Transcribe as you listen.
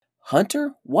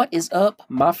Hunter, what is up,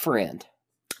 my friend?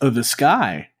 Of the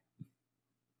sky.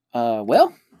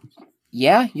 Well,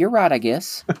 yeah, you're right, I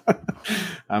guess.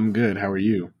 I'm good. How are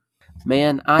you?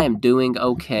 Man, I am doing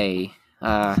okay.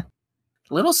 A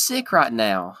little sick right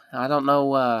now. I don't know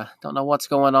what's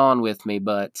going on with me,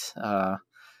 but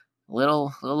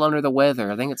little under the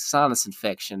weather. I think it's a sinus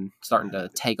infection starting to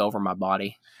take over my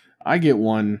body. I get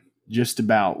one just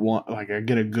about one, like I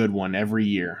get a good one every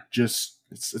year. Just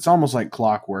it's almost like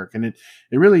clockwork, and it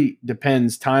really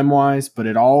depends time wise, but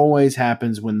it always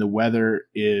happens when the weather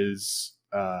is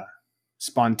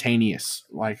spontaneous.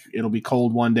 Like it'll be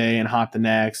cold one day and hot the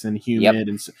next, and Yep. humid,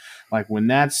 and like when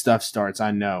that stuff starts,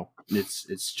 I know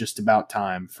it's just about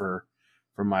time for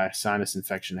my sinus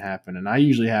infection to happen, and I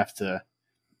usually have to.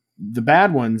 The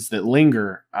bad ones that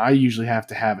linger, I usually have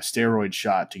to have a steroid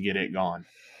shot to get it gone.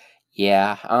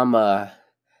 Yeah,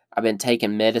 I've been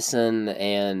taking medicine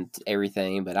and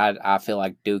everything, but I feel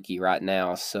like Dookie right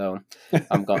now, so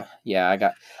I'm going.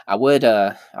 Yeah, I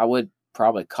would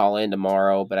probably call in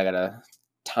tomorrow, but I got a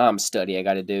time study I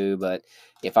got to do. But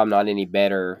if I'm not any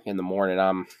better in the morning,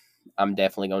 I'm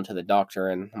definitely going to the doctor,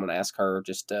 and I'm going to ask her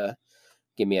just to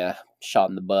give me a shot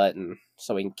in the butt, and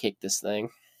so we can kick this thing.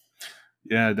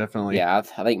 Yeah, definitely. Yeah,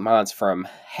 I think mine's from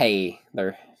hay.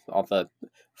 They're all the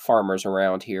farmers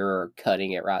around here are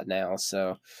cutting it right now,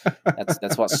 so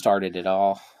that's what started it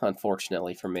all.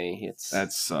 Unfortunately for me, it's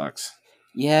That sucks.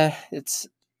 yeah, it's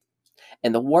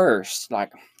and the worst.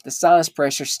 Like the sinus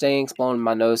pressure stinks, blowing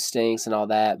my nose stinks, and all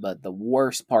that. But the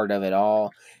worst part of it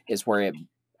all is where it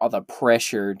all the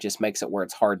pressure just makes it where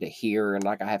it's hard to hear, and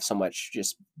like I have so much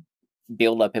just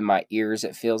build up in my ears.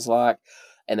 It feels like,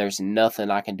 and there's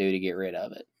nothing I can do to get rid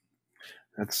of it.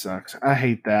 That sucks. I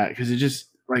hate that because it just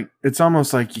like it's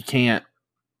almost like you can't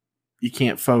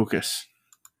focus.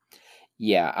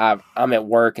 Yeah, I'm at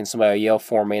work and somebody will yell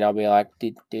for me, and I'll be like,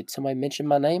 "Did somebody mention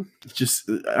my name?" It's just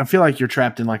I feel like you're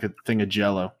trapped in like a thing of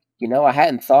jello. I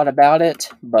hadn't thought about it,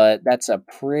 but that's a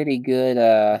pretty good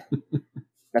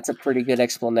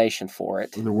explanation for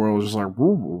it. The world is just like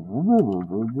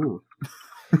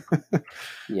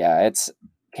Yeah, it's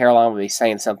Caroline would be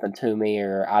saying something to me,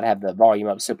 or I'd have the volume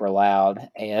up super loud,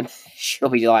 and she'll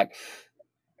be like,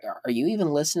 "Are you even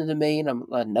listening to me?" And I'm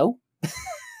like, "No,"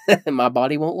 and my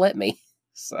body won't let me.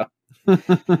 So,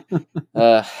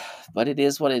 uh, but it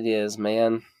is what it is,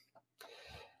 man.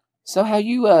 So how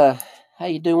you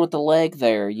doing with the leg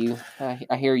there?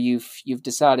 I hear you've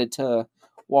decided to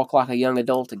walk like a young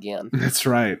adult again. That's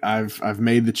right. I've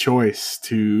made the choice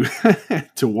to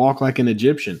to walk like an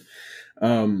Egyptian.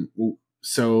 Um,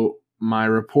 so my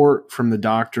report from the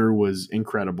doctor was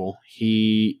incredible.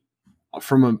 He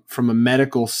from a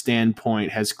medical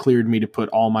standpoint has cleared me to put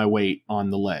all my weight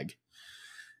on the leg.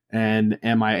 And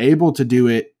am I able to do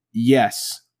it?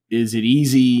 Yes. Is it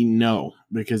easy? No,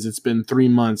 because it's been 3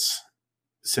 months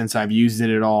since I've used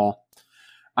it at all.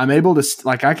 I'm able to,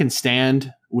 like, I can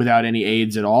stand without any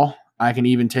aids at all. I can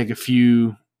even take a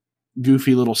few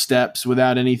goofy little steps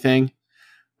without anything.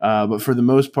 But for the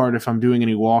most part, if I'm doing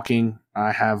any walking,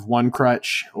 I have one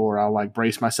crutch or I'll like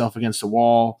brace myself against a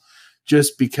wall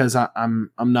just because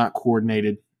I'm not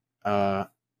coordinated. Uh,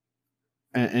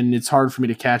 and it's hard for me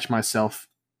to catch myself.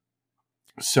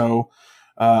 So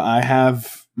I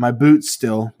have my boots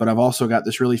still, but I've also got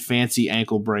this really fancy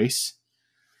ankle brace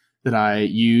that I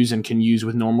use and can use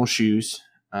with normal shoes.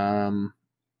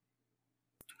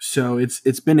 So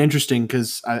it's been interesting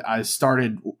because I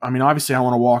started. I mean, obviously, I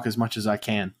want to walk as much as I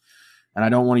can, and I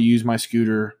don't want to use my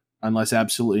scooter unless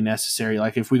absolutely necessary.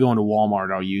 Like if we go into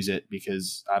Walmart, I'll use it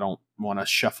because I don't want to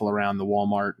shuffle around the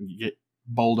Walmart and get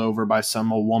bowled over by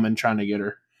some old woman trying to get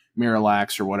her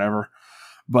Miralax or whatever.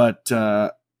 But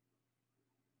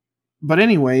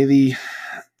anyway, the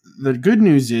good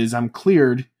news is I'm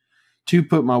cleared to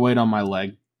put my weight on my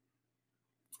leg.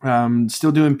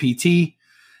 Still doing PT.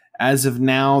 As of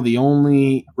now, the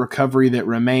only recovery that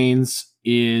remains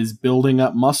is building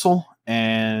up muscle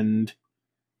and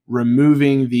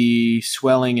removing the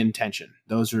swelling and tension.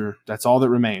 That's all that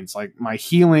remains. Like my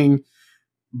healing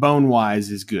bone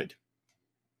wise is good.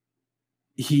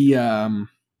 He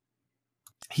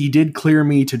did clear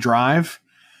me to drive,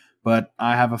 but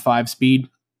I have a 5-speed.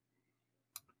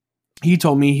 He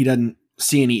told me he doesn't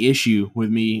see any issue with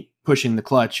me pushing the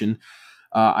clutch, and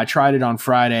I tried it on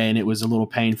Friday and it was a little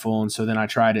painful, and so then I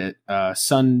tried it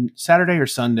Saturday or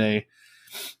Sunday,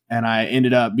 and I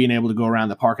ended up being able to go around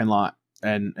the parking lot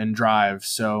and drive.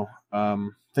 So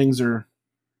things are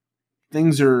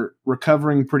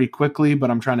recovering pretty quickly,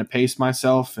 but I'm trying to pace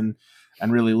myself and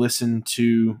really listen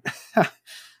to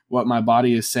what my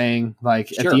body is saying. Like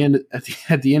Sure.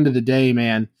 at the end of the day,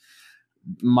 man,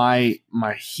 my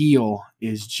heel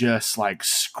is just like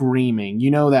screaming.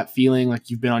 You know that feeling like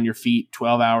you've been on your feet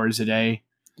 12 hours a day?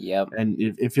 Yep. And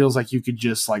it feels like you could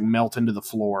just like melt into the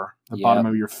floor. The bottom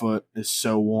of your foot is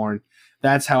so worn.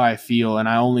 That's how I feel. And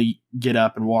I only get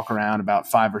up and walk around about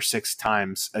 5 or 6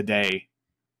 times a day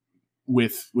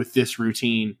with this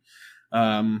routine.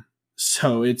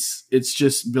 So it's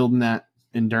just building that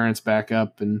endurance back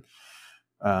up, and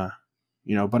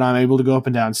but I'm able to go up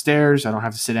and down stairs. I don't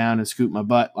have to sit down and scoot my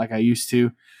butt like I used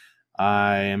to.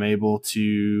 I am able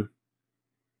to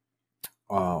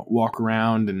walk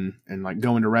around and like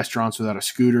go into restaurants without a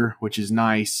scooter, which is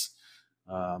nice.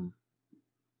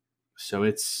 So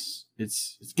it's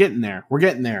getting there. We're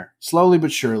getting there slowly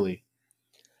but surely.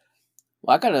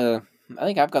 Well, I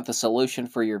think I've got the solution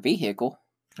for your vehicle.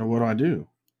 So what do I do?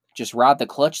 Just ride the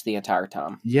clutch the entire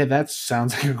time. Yeah, that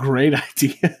sounds like a great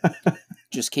idea.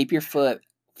 Just keep your foot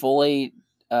fully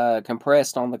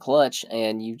compressed on the clutch,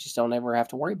 and you just don't ever have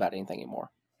to worry about anything anymore.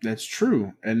 That's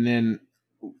true. And then,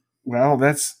 well,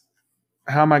 that's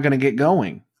how am I going to get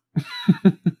going?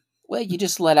 Well, you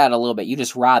just let out a little bit. You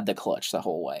just ride the clutch the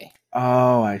whole way.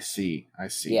 Oh, I see.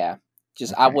 Yeah.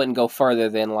 Just Okay. I wouldn't go further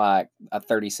than like a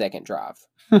 30-second drive.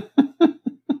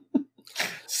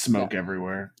 Smoke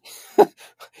everywhere.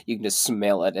 You can just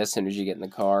smell it as soon as you get in the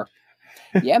car.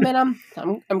 Yeah, man,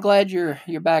 I'm glad you're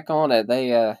back on it.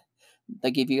 They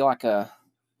give you like a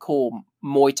cool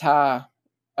Muay Thai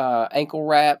ankle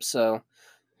wrap, so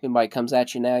if anybody comes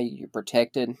at you now, you're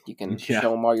protected. You can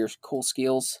show them all your cool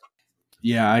skills.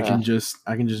 Yeah, I can just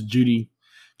Judy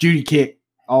kick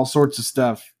all sorts of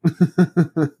stuff.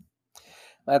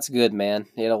 That's good, man.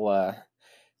 It'll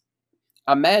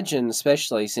I imagine,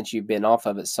 especially since you've been off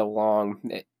of it so long,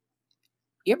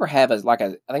 you ever have I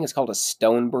think it's called a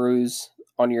stone bruise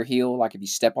on your heel, like if you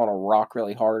step on a rock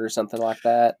really hard or something like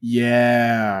that?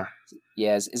 Yeah.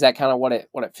 Yeah, is that kind of what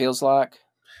it feels like?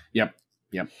 Yep.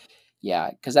 Yeah,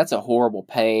 because that's a horrible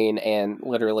pain, and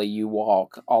literally you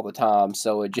walk all the time,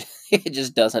 so it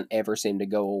just doesn't ever seem to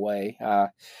go away.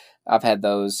 I've had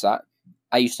those.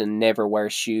 I used to never wear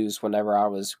shoes whenever I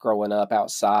was growing up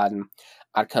outside, and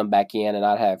I'd come back in and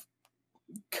I'd have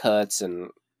cuts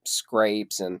and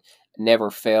scrapes and never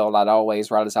failed. I'd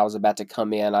always, right as I was about to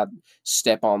come in, I'd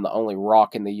step on the only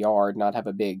rock in the yard and I'd have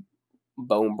a big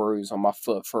bone bruise on my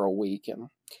foot for a week. And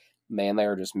man, they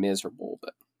were just miserable.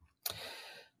 But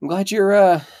I'm glad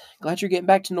you're getting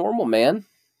back to normal, man.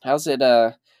 How'd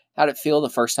it feel the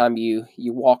first time you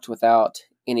walked without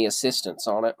any assistance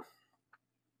on it?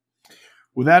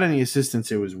 Without any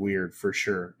assistance, it was weird for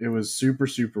sure. It was super,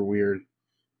 super weird.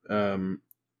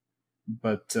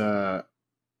 But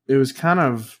it was kind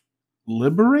of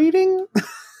liberating,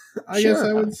 I guess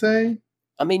I would say.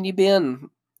 I mean,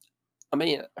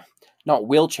 not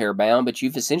wheelchair bound, but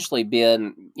you've essentially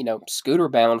been, scooter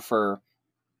bound for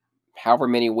however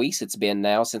many weeks it's been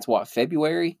now, since what,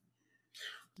 February?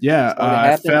 Yeah,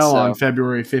 I fell on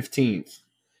February 15th.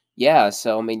 Yeah,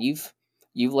 so I mean, you've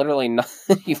literally not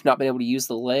you've not been able to use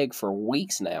the leg for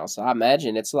weeks now. So I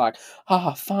imagine it's like,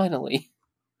 finally.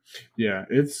 Yeah,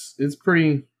 it's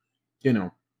pretty,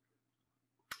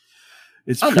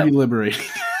 it's pretty liberating.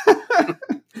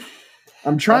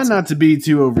 I'm trying not to be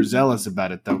too overzealous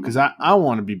about it though, because I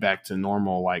want to be back to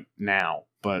normal like now,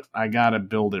 but I gotta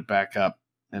build it back up,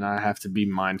 and I have to be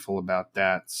mindful about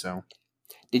that. So,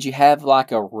 did you have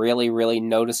like a really, really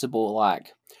noticeable,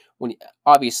 like, when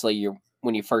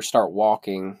you first start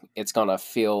walking, it's gonna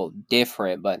feel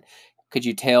different, but could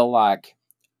you tell like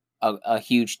a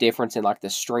huge difference in like the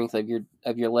strength of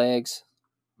your legs?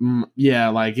 Yeah,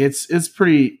 like it's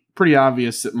pretty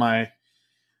obvious that my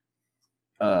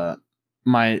I'm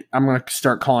gonna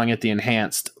start calling it the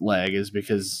enhanced leg, is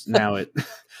because now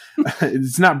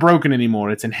it's not broken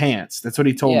anymore, it's enhanced. That's what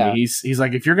he told me. He's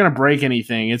like, if you're gonna break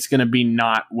anything, it's gonna be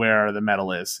not where the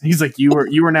metal is. He's like, you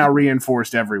are now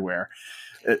reinforced everywhere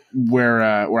where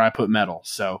I put metal.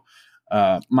 So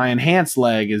my enhanced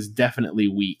leg is definitely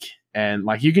weak, and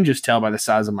like you can just tell by the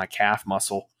size of my calf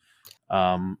muscle.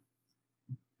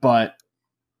 But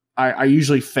I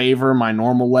usually favor my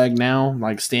normal leg now.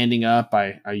 Like standing up,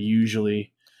 I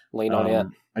usually lean on it.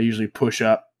 I usually push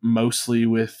up mostly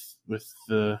with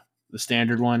the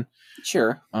standard one.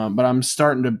 Sure. But I'm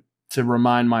starting to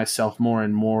remind myself more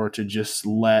and more to just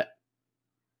let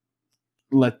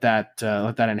that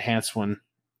enhanced one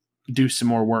do some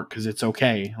more work, because it's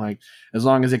okay. Like as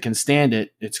long as it can stand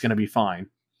it, it's gonna be fine.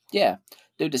 Yeah,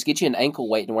 dude, just get you an ankle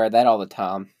weight and wear that all the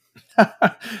time.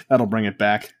 That'll bring it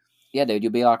back. Yeah, dude,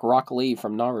 you'll be like Rock Lee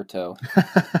from Naruto.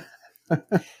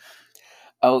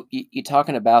 Oh, you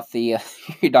talking about the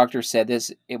your doctor said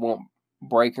this, it won't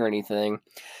break or anything.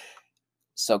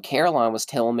 So Caroline was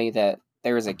telling me that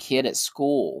there is a kid at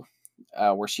school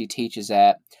where she teaches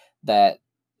at, that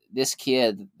this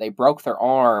kid, they broke their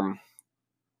arm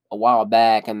a while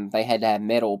back and they had to have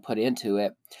metal put into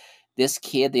it. This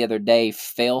kid the other day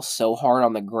fell so hard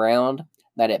on the ground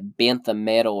that it bent the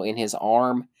metal in his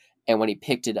arm, and when he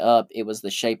picked it up, it was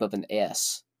the shape of an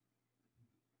S.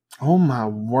 Oh my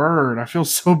word! I feel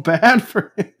so bad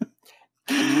for him.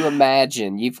 Can you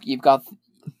imagine? You've got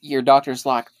your doctor's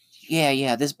like,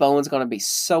 yeah, this bone's going to be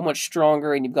so much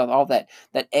stronger, and you've got all that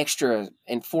extra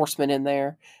enforcement in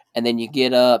there, and then you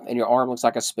get up and your arm looks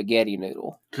like a spaghetti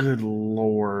noodle. Good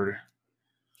Lord.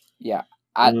 Yeah,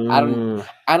 I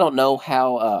don't know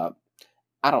how.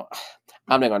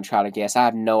 I'm not going to try to guess. I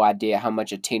have no idea how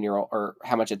much a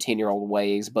 10-year-old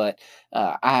weighs, but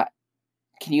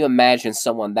can you imagine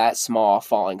someone that small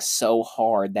falling so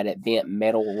hard that it bent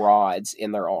metal rods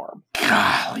in their arm?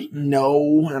 Golly,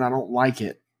 no, and I don't like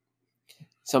it.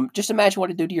 So just imagine what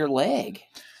it do to your leg.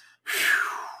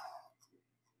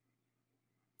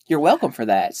 You're welcome for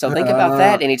that. So think about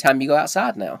that anytime you go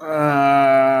outside now.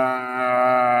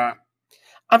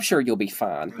 I'm sure you'll be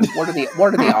fine. What are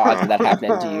the odds of that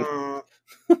happening to you?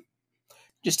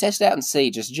 Just test it out and see.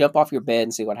 Just jump off your bed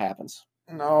and see what happens.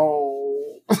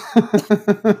 No.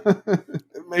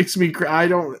 It makes me cry.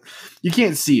 You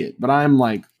can't see it, but I'm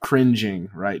like cringing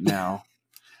right now.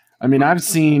 I mean, I've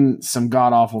seen some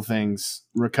god awful things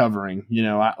recovering. You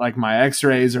know, like my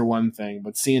X-rays are one thing,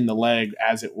 but seeing the leg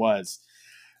as it was,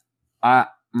 I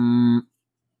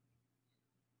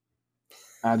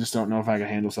just don't know if I can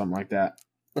handle something like that.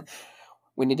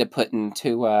 We need to put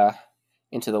into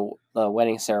the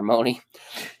wedding ceremony.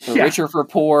 The richer for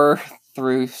poor,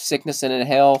 through sickness and in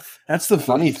health. That's the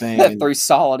funny thing. Through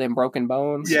solid and broken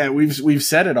bones. Yeah, we've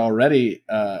said it already.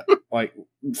 Like,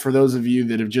 for those of you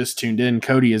that have just tuned in,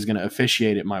 Cody is going to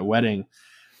officiate at my wedding.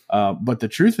 But the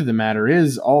truth of the matter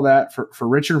is, all that for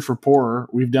richer and for poorer,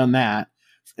 we've done that.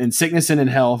 In sickness and in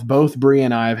health, both Bree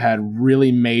and I have had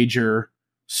really major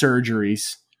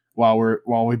surgeries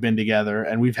while we've been together,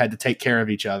 and we've had to take care of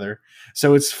each other.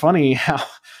 So it's funny how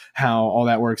all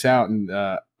that works out. And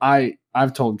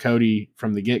I've told Cody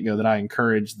from the get-go that I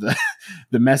encourage the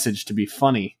message to be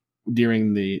funny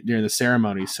during the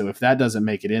ceremony. So if that doesn't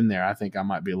make it in there, I think I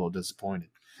might be a little disappointed.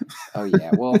 Oh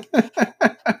yeah, well,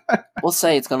 we'll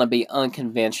say it's going to be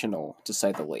unconventional, to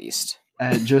say the least.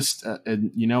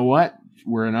 You know what?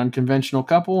 We're an unconventional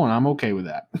couple, and I'm okay with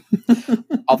that.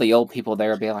 All the old people there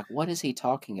will be like, "What is he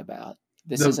talking about?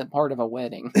 This isn't part of a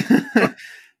wedding."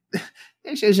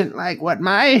 This isn't like what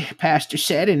my pastor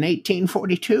said in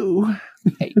 1842.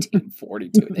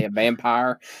 1842, the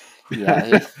vampire.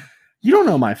 Yeah, you don't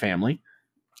know my family.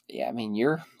 Yeah, I mean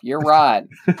you're right.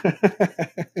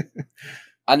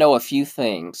 I know a few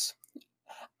things.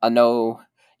 I know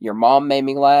your mom made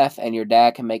me laugh, and your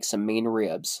dad can make some mean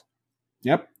ribs.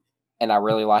 Yep. And I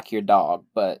really like your dog,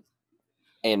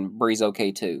 and Bree's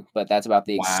okay too. But that's about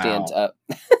the extent of.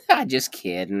 I'm just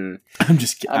kidding. I'm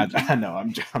just kidding. I know.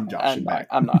 I'm joshing back.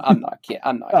 I'm not kidding.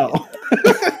 I'm not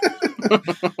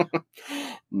kidding.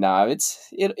 No,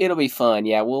 it'll be fun.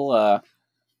 Yeah, we're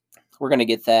gonna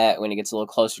get that when it gets a little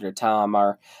closer to time.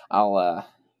 I'll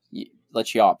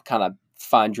let y'all kind of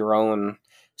find your own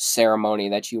ceremony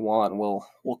that you want. We'll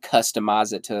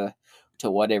customize it to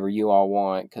whatever you all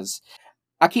want, because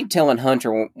I keep telling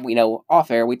Hunter,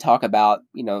 off air, we talk about,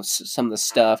 some of the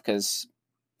stuff, because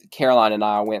Caroline and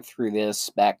I went through this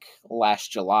back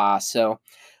last July. So,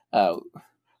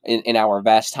 in our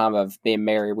vast time of being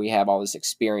married, we have all this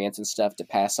experience and stuff to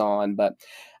pass on. But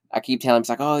I keep telling him, it's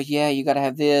like, oh yeah, you got to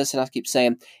have this. And I keep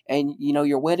saying, and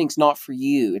your wedding's not for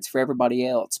you. It's for everybody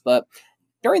else. But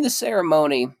during the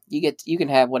ceremony, you can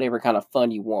have whatever kind of fun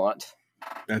you want.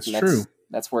 That's true.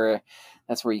 That's where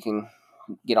you can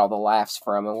get all the laughs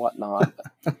from and whatnot.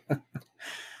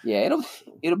 Yeah,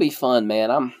 it'll be fun,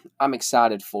 man. I'm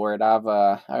excited for it. I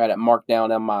got it marked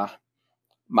down on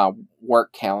my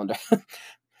work calendar.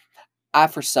 I,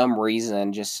 for some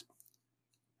reason,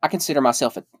 I consider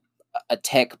myself a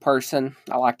tech person.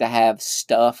 I like to have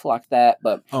stuff like that,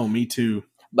 but me too.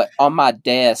 But on my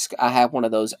desk, I have one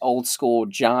of those old school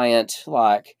giant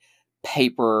like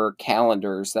paper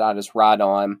calendars that I just write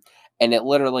on. And it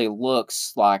literally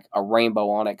looks like a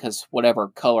rainbow on it, because whatever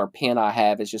color pen I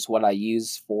have is just what I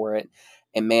use for it.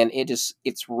 And man, it's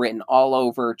written all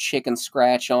over, chicken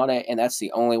scratch on it, and that's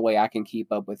the only way I can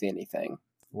keep up with anything.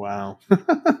 Wow.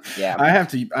 Yeah. I have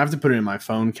to put it in my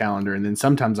phone calendar, and then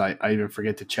sometimes I even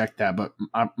forget to check that, but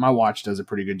my watch does a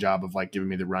pretty good job of like giving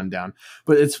me the rundown.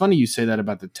 But it's funny you say that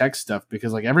about the tech stuff,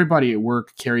 because like everybody at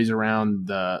work carries around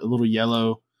the little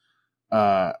yellow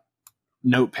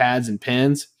notepads and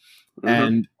pens. Mm-hmm.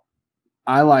 And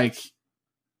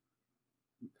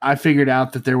I figured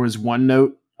out that there was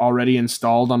OneNote already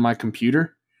installed on my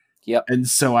computer. Yep. And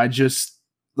so I just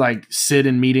like sit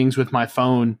in meetings with my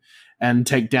phone and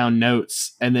take down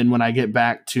notes. And then when I get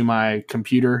back to my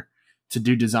computer to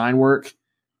do design work,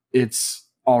 it's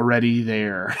already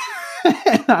there.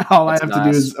 All I That's have to do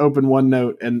nice. is open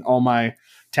OneNote and all my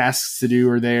tasks to do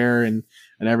are there and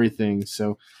everything.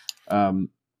 So,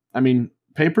 I mean,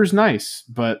 paper's nice,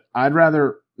 but I'd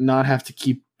rather not have to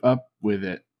keep up with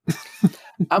it.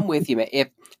 I'm with you, man.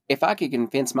 If I could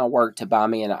convince my work to buy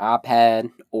me an iPad,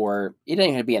 or it doesn't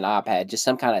even have to be an iPad, just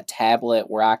some kind of tablet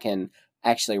where I can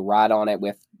actually write on it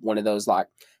with one of those, like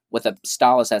with a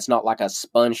stylus that's not like a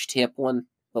sponge tip one,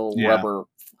 little Yeah. rubber.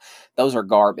 Those are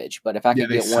garbage. But if I Yeah, could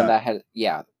they get one suck. that had,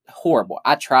 yeah, horrible.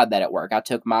 I tried that at work. I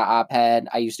took my iPad,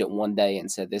 I used it one day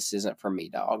and said, "This isn't for me,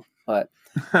 dog." But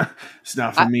It's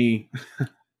not for I me.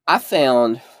 I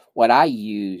found what I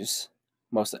use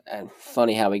most. And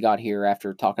funny how we got here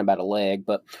after talking about a leg,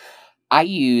 but I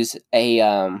use it's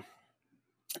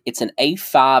an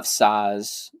A5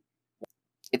 size.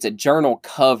 It's a journal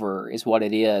cover, is what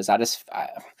it is.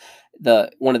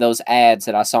 The one of those ads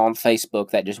that I saw on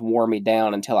Facebook that just wore me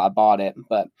down until I bought it.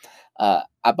 But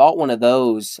I bought one of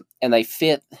those, and they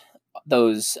fit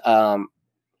those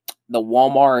the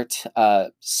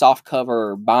Walmart soft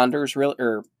cover binders really,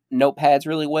 or notepads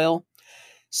really well.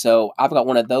 So I've got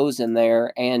one of those in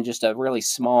there, and just a really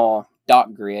small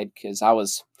dot grid, because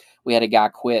we had a guy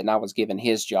quit and I was given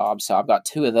his job. So I've got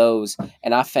two of those,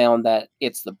 and I found that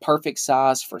it's the perfect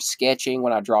size for sketching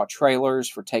when I draw trailers,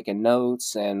 for taking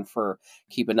notes, and for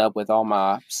keeping up with all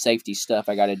my safety stuff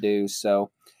I got to do. So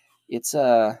it's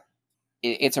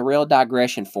it's a real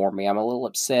digression for me. I'm a little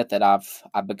upset that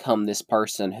I've become this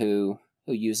person who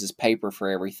uses paper for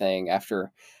everything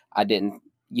after I didn't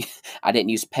I didn't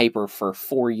use paper for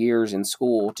 4 years in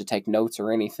school to take notes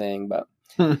or anything. But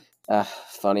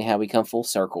funny how we come full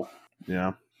circle.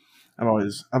 Yeah. I've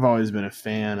always been a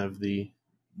fan of the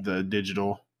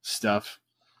digital stuff.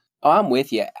 Oh, I'm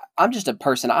with you. I'm just a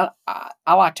person. I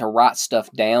like to write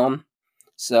stuff down.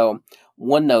 So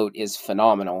OneNote is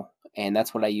phenomenal, and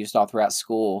that's what I used all throughout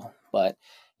school. But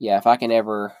yeah, if I can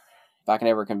ever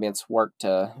convince work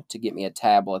to get me a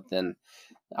tablet, then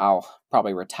I'll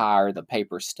probably retire the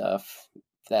paper stuff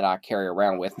that I carry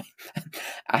around with me.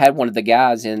 I had one of the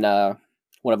guys in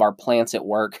one of our plants at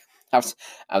work. I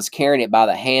was carrying it by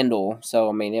the handle, so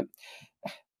I mean it.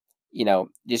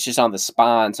 It's just on the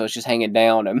spine, so it's just hanging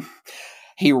down. And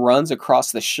he runs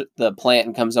across the plant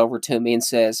and comes over to me and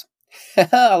says,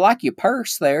 "I like your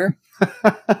purse there."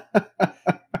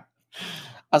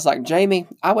 I was like, "Jamie,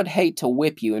 I would hate to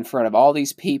whip you in front of all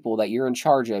these people that you're in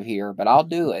charge of here, but I'll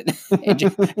do it."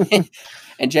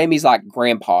 And Jamie's like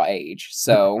grandpa age,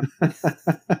 so I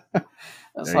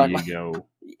was There like, you go.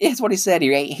 it's what he said.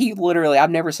 He literally, I've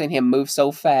never seen him move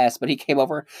so fast, but he came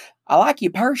over. "I like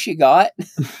your purse you got."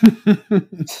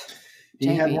 He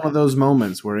had Jamie, one of those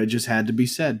moments where it just had to be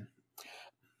said.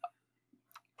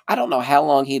 I don't know how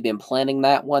long he'd been planning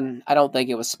that one. I don't think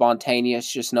it was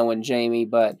spontaneous, just knowing Jamie.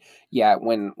 But yeah,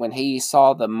 when he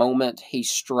saw the moment, he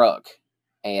struck,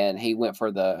 and he went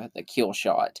for the kill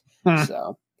shot.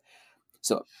 So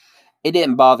it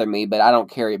didn't bother me, but I don't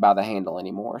carry it by the handle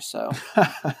anymore. So,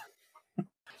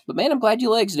 but man, I'm glad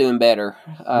your leg's doing better.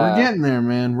 We're getting there,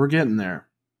 man. We're getting there.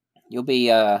 You'll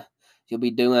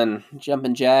be doing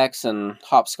jumping jacks and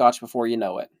hopscotch before you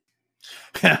know it.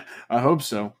 I hope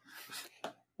so.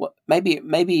 Well,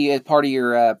 maybe as part of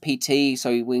your PT,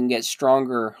 so we can get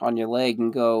stronger on your leg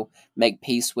and go make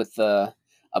peace with the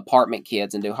apartment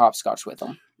kids and do hopscotch with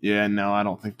them. Yeah, no, I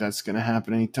don't think that's going to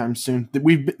happen anytime soon.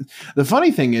 The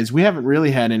funny thing is, we haven't really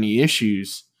had any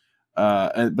issues.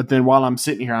 But then while I'm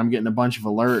sitting here, I'm getting a bunch of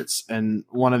alerts, and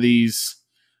one of the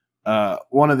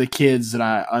kids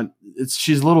that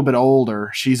she's a little bit older.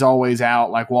 She's always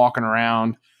out, like walking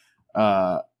around.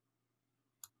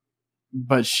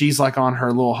 But she's like on her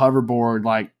little hoverboard,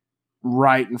 like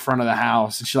right in front of the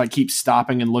house, and she like keeps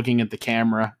stopping and looking at the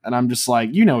camera, and I'm just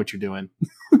like, you know what you're doing.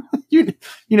 you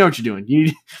know what you're doing.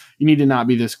 You need to not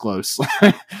be this close.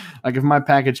 Like if my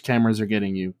package cameras are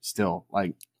getting you still,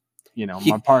 like,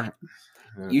 my part.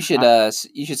 You should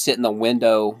sit in the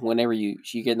window whenever you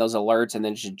get those alerts, and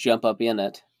then just jump up in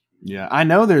it. Yeah, I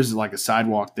know there's like a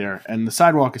sidewalk there, and the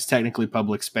sidewalk is technically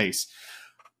public space.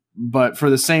 But for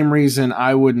the same reason,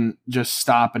 I wouldn't just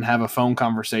stop and have a phone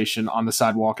conversation on the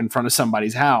sidewalk in front of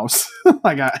somebody's house.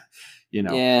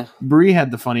 Yeah. Bree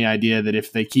had the funny idea that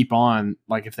if they keep on,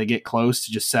 like if they get close,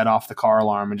 to just set off the car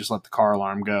alarm and just let the car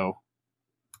alarm go.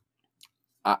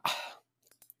 I'm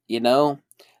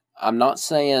not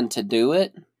saying to do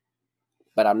it,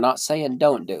 but I'm not saying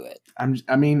don't do it.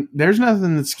 I mean, there's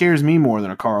nothing that scares me more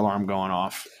than a car alarm going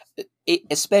off.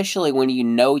 Especially when you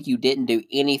know you didn't do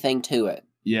anything to it.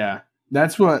 Yeah,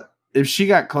 that's what. If she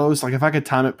got close, like if I could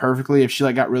time it perfectly, if she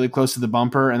like got really close to the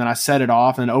bumper and then I set it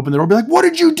off and then opened the door, I'd be like, "What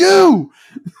did you do?"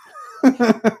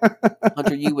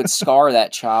 Hunter, you would scar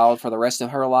that child for the rest of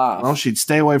her life. Well, she'd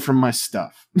stay away from my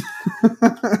stuff.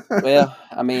 Well,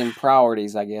 I mean,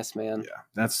 priorities, I guess, man. Yeah,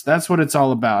 that's what it's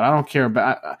all about. I don't care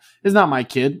about. It's not my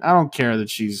kid. I don't care that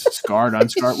she's scarred,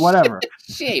 unscarred, whatever.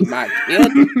 She ain't my kid.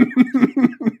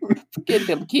 Forget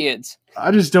them kids.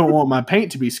 I just don't want my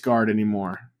paint to be scarred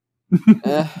anymore.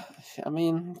 I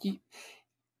mean,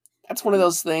 that's one of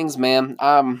those things, man.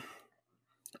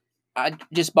 I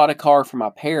just bought a car for my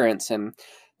parents, and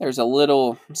there's a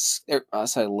little, I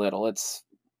say little, it's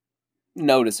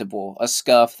noticeable, a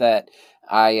scuff that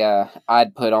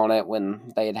I'd put on it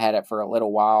when they had it for a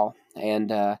little while.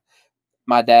 And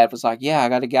my dad was like, yeah, I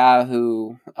got a guy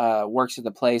who works at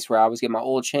the place where I was getting my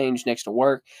oil changed next to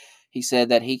work. He said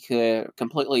that he could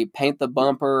completely paint the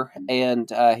bumper and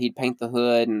he'd paint the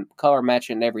hood and color match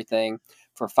it and everything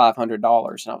for $500.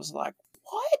 And I was like,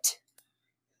 what?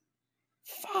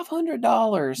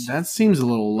 $500? That seems a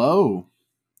little low.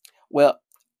 Well,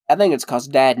 I think it's because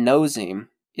Dad knows him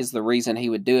is the reason he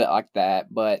would do it like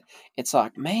that. But it's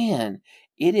like, man,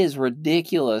 it is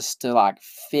ridiculous to like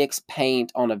fix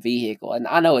paint on a vehicle. And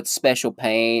I know it's special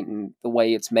paint and the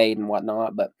way it's made and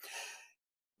whatnot, but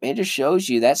it just shows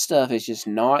you that stuff is just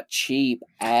not cheap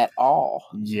at all.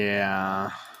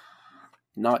 Yeah.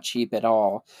 Not cheap at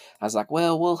all. I was like,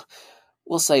 well,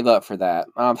 we'll save up for that.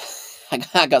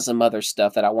 I got some other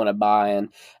stuff that I want to buy, and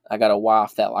I got a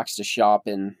wife that likes to shop,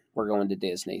 and we're going to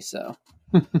Disney. So,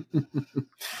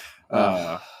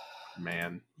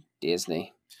 man,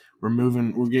 Disney.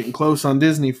 We're getting close on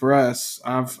Disney for us.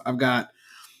 I've got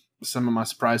some of my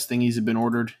surprise thingies have been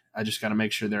ordered. I just got to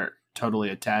make sure they're totally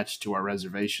attached to our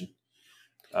reservation.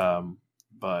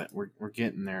 But we're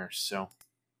getting there. So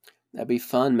that'd be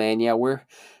fun, man. Yeah,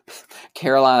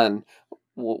 Caroline.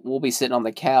 We'll be sitting on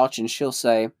the couch, and she'll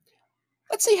say,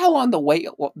 let's see how long the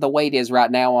wait is right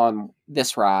now on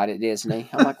this ride at Disney.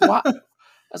 I'm like, what? I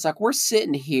was like, we're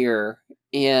sitting here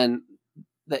in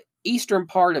the eastern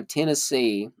part of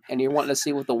Tennessee, and you're wanting to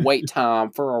see what the wait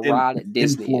time for a ride at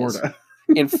Disney is.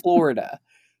 In Florida.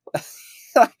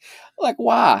 Like,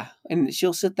 why? And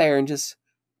she'll sit there and just,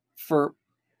 for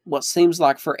what seems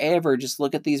like forever, just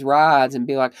look at these rides and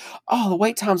be like, oh, the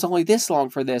wait time's only this long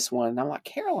for this one. And I'm like,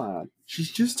 Caroline.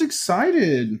 She's just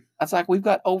excited. I was like, we've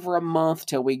got over a month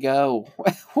till we go.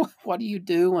 What are you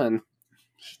doing?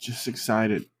 She's just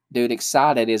excited. Dude,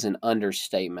 excited is an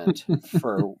understatement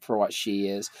for what she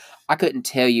is. I couldn't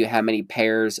tell you how many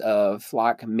pairs of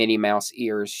like Minnie Mouse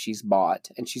ears she's bought.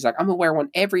 And she's like, I'm going to wear one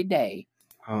every day.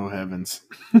 Oh, heavens.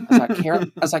 I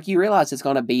was like, you realize it's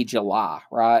going to be July,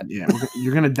 right? Yeah,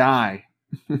 you're going to die.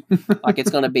 Like, it's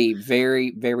going to be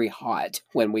very, very hot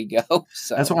when we go.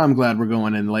 So that's why I'm glad we're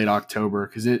going in late October,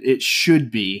 because it should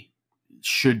be,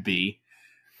 I'm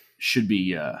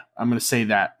going to say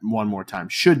that one more time,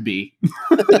 should be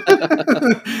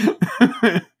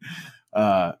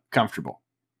comfortable.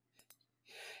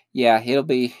 Yeah,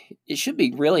 it should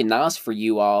be really nice for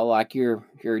you all. Like you're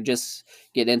just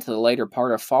getting into the later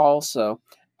part of fall, so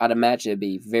I'd imagine it'd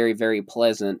be very, very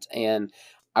pleasant. And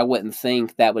I wouldn't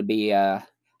think that would be a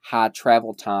high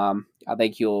travel time. I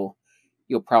think you'll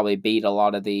probably beat a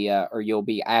lot of the, or you'll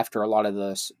be after a lot of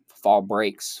the fall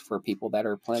breaks for people that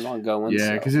are planning on going.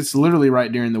 Yeah, because it's literally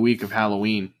right during the week of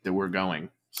Halloween that we're going.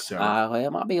 So well, it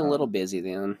might be a little busy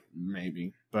then.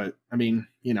 Maybe. But I mean,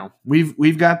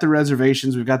 we've got the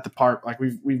reservations, we've got the park, like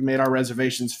we've made our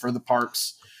reservations for the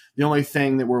parks. The only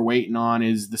thing that we're waiting on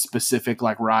is the specific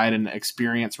like ride and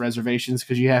experience reservations,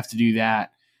 because you have to do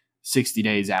that 60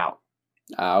 days out.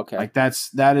 Okay. Like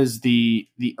that is the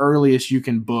earliest you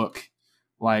can book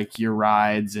like your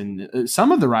rides, and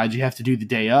some of the rides you have to do the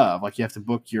day of. Like you have to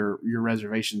book your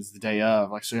reservations the day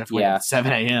of. Like so you have to wait at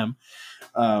 7 a.m.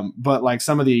 But like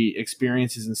some of the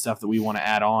experiences and stuff that we want to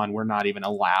add on, we're not even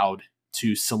allowed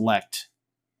to select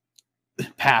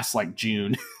past like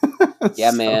June.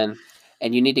 Yeah, man.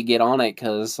 And you need to get on it,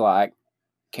 because like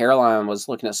Caroline was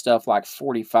looking at stuff like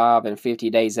 45 and 50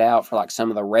 days out for like some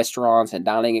of the restaurants and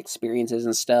dining experiences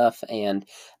and stuff, and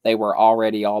they were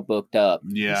already all booked up.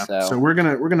 Yeah. So we're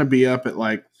gonna be up at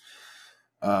like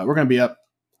we're gonna be up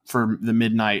for the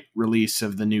midnight release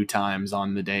of the new times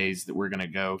on the days that we're gonna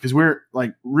go, because we're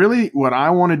like really what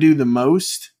I want to do the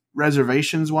most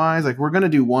reservations wise. Like we're gonna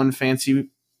do one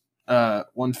fancy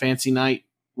night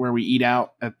where we eat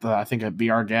out at I think at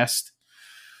Be Our Guest.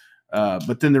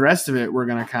 But then the rest of it, we're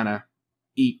going to kind of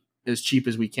eat as cheap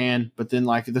as we can. But then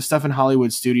like the stuff in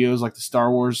Hollywood Studios, like the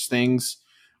Star Wars things,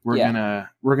 we're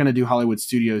gonna do Hollywood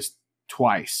Studios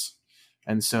twice.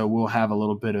 And so we'll have a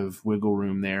little bit of wiggle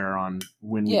room there on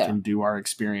when we can do our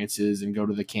experiences and go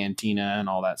to the cantina and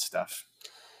all that stuff.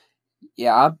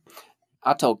 Yeah,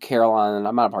 I told Caroline, and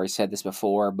I might have already said this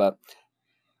before, but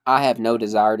I have no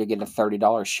desire to get a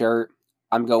 $30 shirt.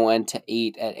 I'm going to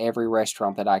eat at every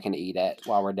restaurant that I can eat at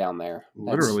while we're down there.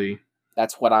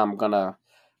 That's what I'm going to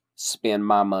spend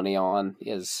my money on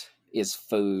is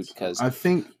food. Cause I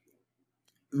think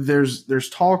there's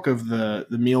talk of the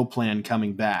meal plan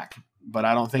coming back, but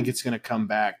I don't think it's going to come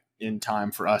back in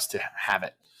time for us to have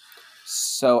it.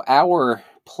 So our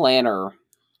planner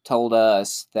told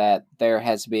us that there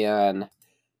has been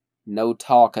no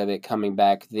talk of it coming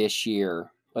back this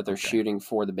year, but they're shooting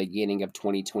for the beginning of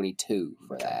 2022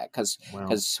 for that. Because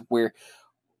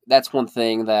that's one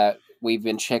thing that we've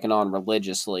been checking on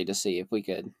religiously to see if we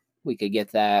could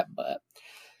get that, but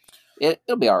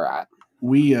it'll be all right.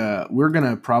 We're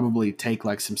gonna probably take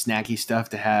like some snacky stuff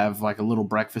to have like a little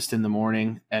breakfast in the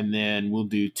morning, and then we'll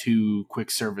do 2 quick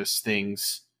service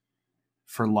things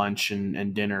for lunch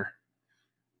and dinner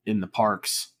in the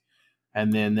parks.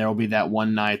 And then there'll be that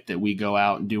one night that we go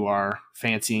out and do our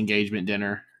fancy engagement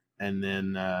dinner. And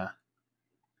then I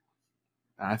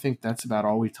think that's about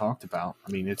all we talked about.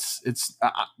 I mean,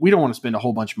 we don't want to spend a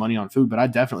whole bunch of money on food, but I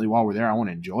definitely, while we're there, I want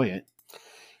to enjoy it.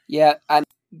 Yeah, I'm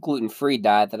gluten-free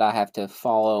diet that I have to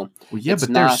follow. Well, yeah,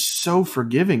 but they're so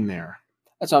forgiving there.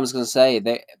 That's what I was going to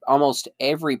say. Almost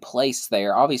every place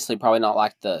there, obviously probably not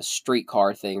like the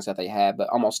streetcar things that they have, but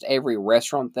almost every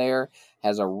restaurant there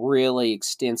has a really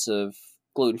extensive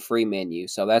gluten-free menu.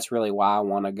 So that's really why I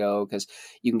want to go, because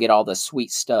you can get all the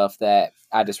sweet stuff that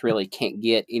I just really can't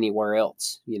get anywhere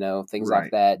else. You know, things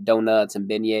like that, donuts and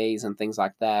beignets and things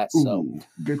like that. So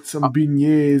get some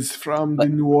beignets from the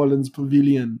New Orleans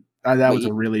Pavilion. That was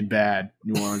a really bad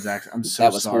New Orleans accent. I'm so sorry.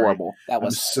 That was horrible. That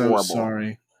was horrible. So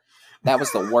sorry. That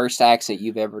was the worst accent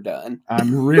you've ever done.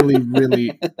 I'm really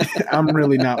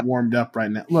not warmed up right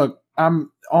now. Look,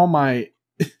 all my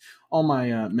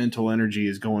mental energy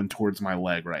is going towards my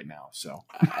leg right now. So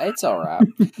it's all right.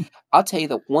 I'll tell you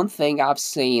the one thing I've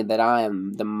seen that I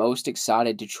am the most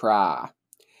excited to try,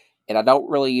 and I don't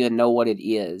really even know what it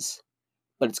is,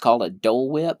 but it's called a Dole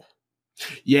Whip.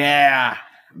 Yeah.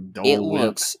 It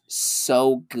looks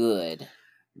so good.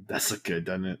 That's look good,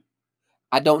 doesn't it?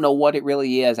 I don't know what it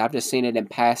really is. I've just seen it in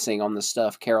passing on the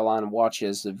stuff Caroline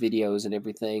watches, the videos and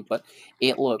everything, but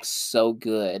it looks so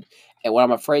good. And what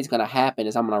I'm afraid is going to happen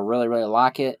is I'm going to really, really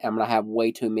like it, and I'm going to have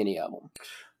way too many of them.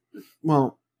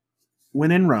 Well,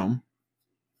 when in Rome,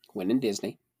 when in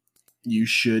Disney, you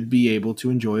should be able to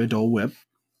enjoy a Dole Whip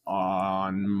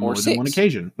on more than one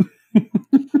occasion.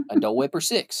 A Dole Whip or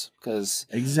 6.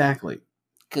 Exactly.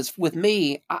 Because with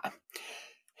me,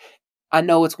 I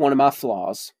know it's one of my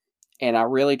flaws, and I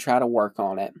really try to work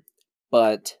on it,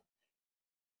 but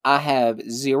I have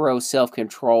zero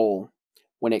self-control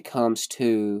when it comes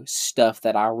to stuff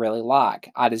that I really like.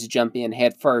 I just jump in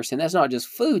head first, and that's not just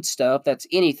food stuff, that's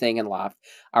anything in life.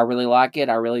 I really like it,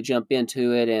 I really jump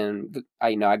into it, and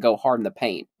I go hard in the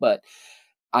paint, but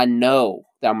I know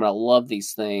that I'm going to love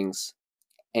these things,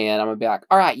 and I'm going to be like,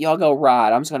 all right, y'all go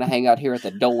ride. I'm just going to hang out here at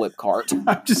the Dole Whip cart.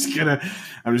 I'm just going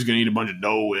to eat a bunch of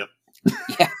Dole Whip.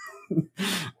 Yeah.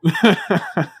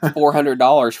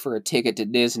 $400 for a ticket to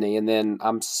Disney, and then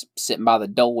I'm sitting by the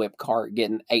Dole Whip cart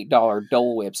getting $8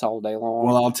 Dole Whips all day long.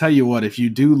 Well, I'll tell you what, if you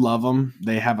do love them,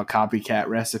 they have a copycat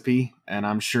recipe, and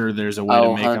I'm sure there's a way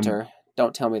to make Hunter, them.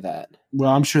 Don't tell me that.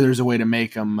 Well, I'm sure there's a way to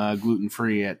make them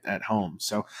gluten-free at home.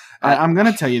 So I'm going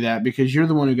to tell you that because you're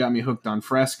the one who got me hooked on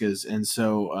Frescas, and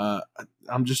so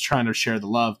I'm just trying to share the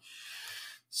love.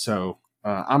 So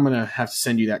I'm going to have to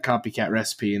send you that copycat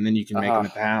recipe, and then you can make them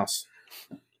at the house.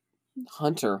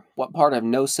 Hunter, what part of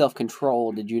no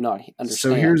self-control did you not understand?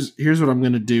 So here's what I'm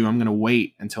going to do. I'm going to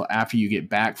wait until after you get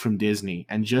back from Disney,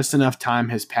 and just enough time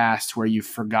has passed where you've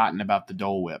forgotten about the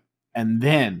Dole Whip, and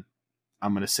then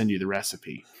I'm going to send you the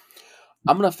recipe.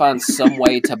 I'm going to find some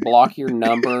way to block your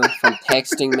number from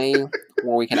texting me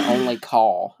where we can only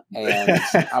call, and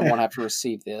I won't have to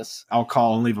receive this. I'll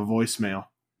call and leave a voicemail.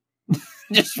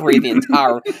 Just read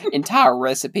the entire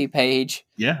recipe page.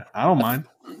 Yeah, I don't mind.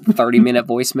 30-minute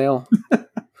voicemail.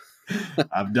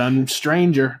 I've done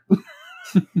Stranger.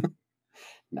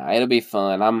 No, it'll be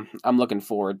fun. I'm looking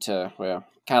forward to,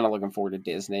 kind of looking forward to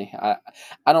Disney. I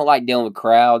don't like dealing with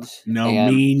crowds. No,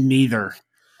 me neither.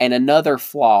 And another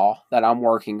flaw that I'm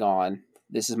working on,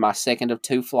 this is my second of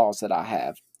 2 flaws that I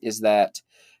have, is that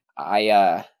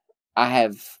I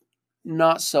have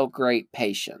not so great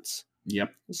patience.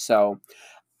 Yep. So,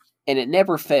 and it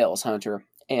never fails, Hunter.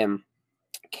 And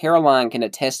Caroline can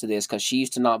attest to this because she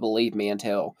used to not believe me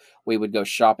until we would go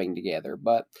shopping together.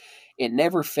 But it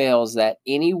never fails that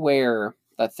anywhere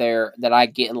that I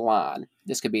get in line,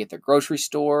 this could be at the grocery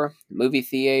store, movie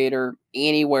theater,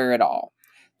 anywhere at all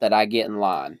that I get in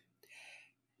line,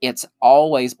 it's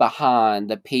always behind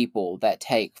the people that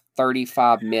take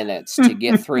 35 minutes to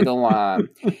get through the line.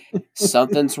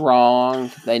 Something's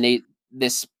wrong. They need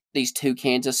these 2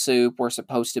 cans of soup were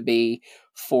supposed to be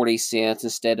 40 cents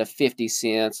instead of 50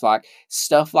 cents, like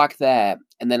stuff like that.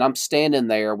 And then I'm standing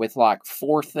there with like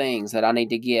 4 things that I need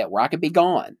to get where I could be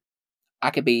gone.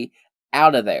 I could be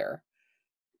out of there.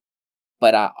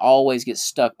 But I always get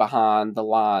stuck behind the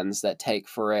lines that take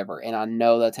forever. And I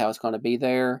know that's how it's going to be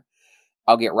there.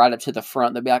 I'll get right up to the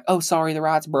front. They'll be like, "Oh, sorry, the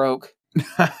ride's broke."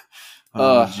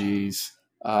 Oh, jeez.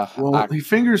 Well,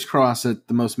 fingers crossed that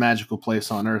the most magical place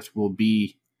on earth will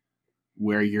be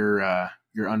where your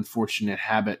unfortunate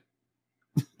habit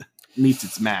meets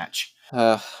its match.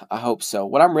 I hope so.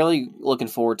 What I'm really looking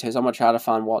forward to is I'm going to try to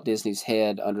find Walt Disney's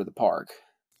head under the park.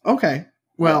 Okay.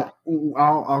 Well, yeah.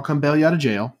 I'll come bail you out of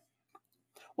jail.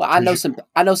 Well, I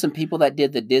know some people that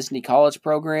did the Disney college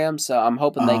program, so I'm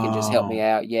hoping they can just help me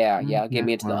out. Yeah, get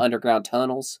me into the underground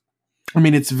tunnels. I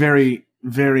mean, it's very,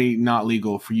 very not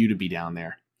legal for you to be down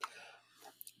there.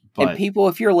 But, and people,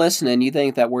 if you're listening, you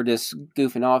think that we're just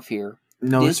goofing off here.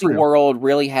 No, Disney World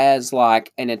really has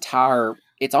like an entire,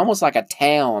 it's almost like a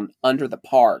town under the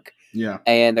park. Yeah.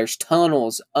 And there's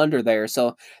tunnels under there.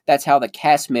 So that's how the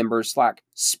cast members like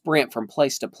sprint from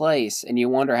place to place. And you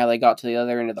wonder how they got to the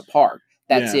other end of the park.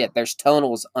 That's it. There's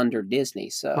tunnels under Disney.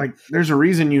 So like there's a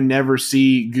reason you never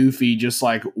see Goofy just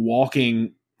like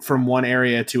walking from one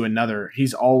area to another.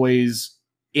 He's always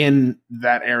in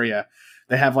that area.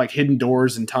 They have like hidden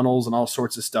doors and tunnels and all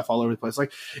sorts of stuff all over the place.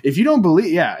 Like if you don't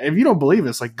believe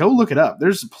us, like go look it up.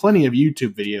 There's plenty of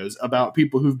YouTube videos about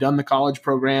people who've done the college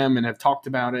program and have talked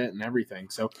about it and everything.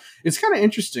 So it's kind of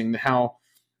interesting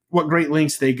what great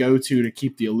lengths they go to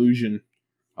keep the illusion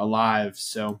alive.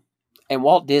 So. And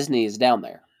Walt Disney is down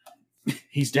there.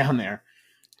 He's down there.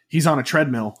 He's on a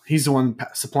treadmill. He's the one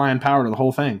supplying power to the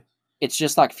whole thing. It's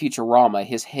just like Futurama.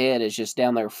 His head is just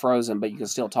down there frozen, but you can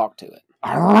still talk to it.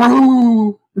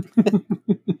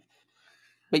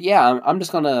 But yeah, I'm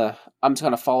just gonna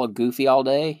follow Goofy all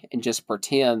day and just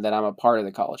pretend that I'm a part of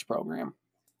the college program.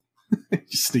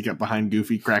 Just sneak up behind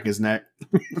Goofy, crack his neck,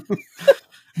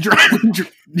 drag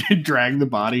the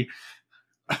body,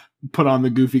 put on the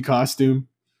Goofy costume.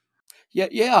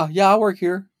 Yeah, I work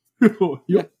here.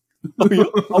 Yeah.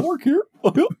 I work here.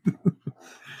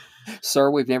 Sir,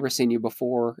 we've never seen you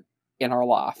before in our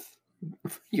life.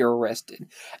 You're arrested.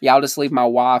 Yeah, I'll just leave my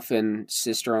wife and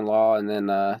sister-in-law and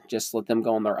then just let them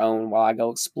go on their own while I go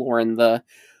exploring the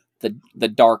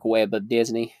dark web of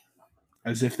Disney.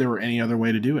 As if there were any other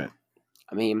way to do it.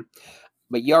 I mean,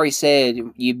 but you already said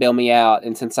you'd bail me out,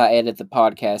 and since I edit the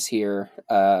podcast here,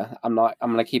 I'm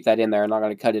going to keep that in there. I'm not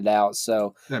going to cut it out.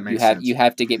 So that makes sense. You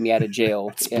have to get me out of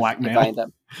jail. It's blackmail. If I end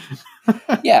up,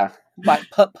 yeah,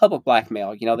 public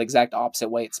blackmail. You know, the exact opposite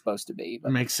way it's supposed to be. But.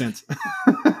 That makes sense.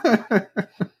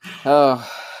 Well,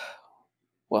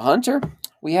 Hunter,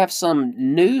 we have some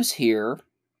news here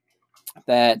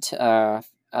that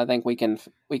I think we can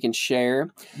share.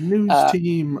 News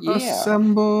team,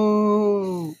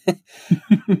 assemble.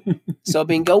 So I've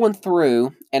been going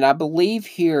through, and I believe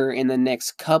here in the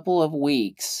next couple of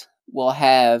weeks we'll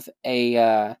have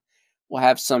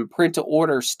some print to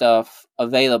order stuff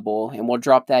available, and we'll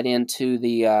drop that into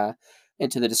the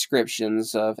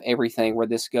descriptions of everything where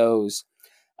this goes.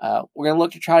 We're gonna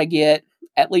look to try to get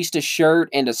at least a shirt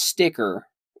and a sticker,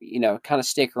 kind of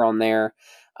sticker on there.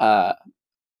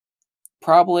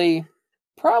 Probably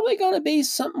going to be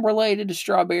something related to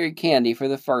strawberry candy for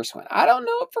the first one. I don't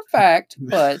know it for fact,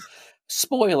 but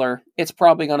spoiler, it's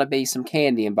probably going to be some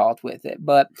candy involved with it.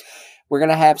 But we're going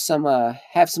to have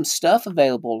some stuff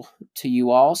available to you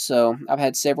all. So I've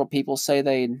had several people say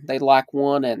they'd like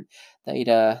one, and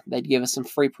they'd give us some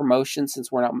free promotion since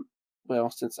I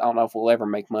don't know if we'll ever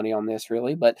make money on this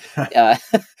really, but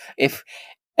if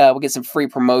we'll get some free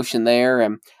promotion there,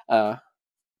 and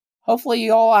hopefully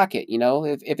you all like it.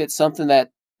 If it's something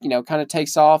that kind of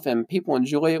takes off and people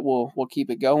enjoy it, we'll keep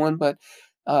it going. But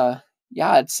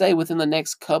I'd say within the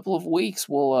next couple of weeks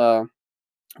we'll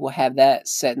have that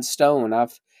set in stone.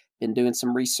 I've been doing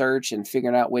some research and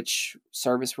figuring out which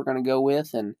service we're going to go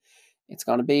with, and it's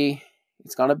going to be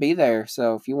there.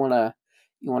 So if you want to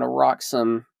rock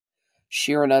some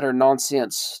sheer and utter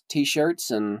nonsense t-shirts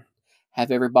and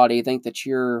have everybody think that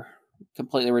you're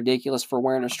completely ridiculous for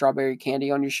wearing a strawberry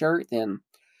candy on your shirt, then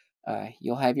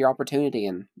you'll have your opportunity.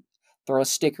 And throw a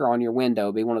sticker on your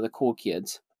window, be one of the cool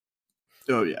kids.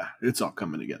 Oh yeah, it's all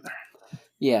coming together.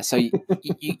 Yeah, so you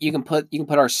can put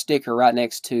our sticker right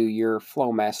next to your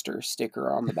Flowmaster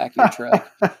sticker on the back of your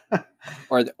truck,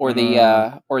 or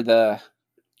the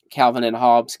Calvin and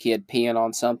Hobbes kid peeing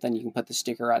on something. You can put the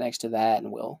sticker right next to that,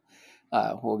 and we'll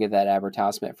get that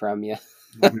advertisement from you.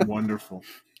 That'd be wonderful.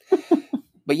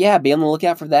 But yeah, be on the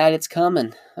lookout for that. It's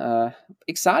coming.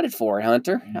 Excited for it,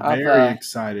 Hunter. Very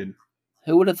excited.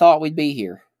 Who would have thought we'd be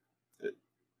here?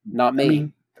 Not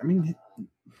me. I mean,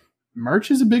 merch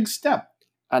is a big step.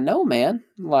 I know, man.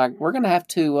 Like, we're gonna have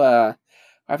to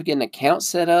get an account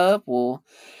set up. We'll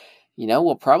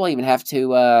probably even have to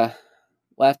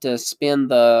we'll have to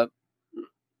spend the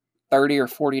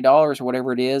 $30 or $40 or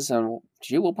whatever it is, and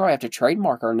we'll probably have to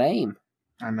trademark our name.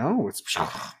 I know. It's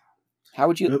how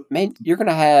would you, man? You're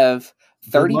gonna have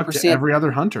 30%. Every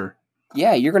other hunter.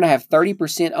 Yeah, you're gonna have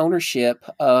 30% ownership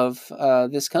of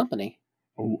this company.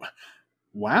 Oh,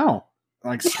 wow!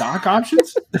 Like stock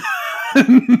options.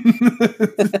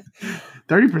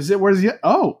 30%. Where's the?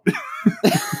 Oh.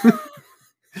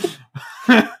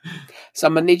 So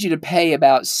I'm gonna need you to pay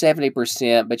about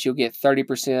 70%, but you'll get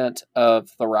 30%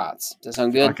 of the rights. Does that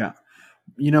sound good? Okay.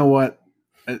 You know what?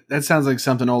 That sounds like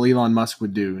something old Elon Musk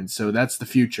would do, and so that's the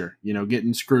future.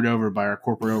 Getting screwed over by our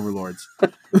corporate overlords.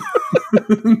 But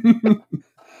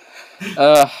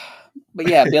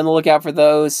yeah, be on the lookout for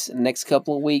those in the next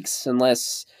couple of weeks,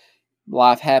 unless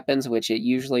life happens, which it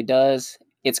usually does.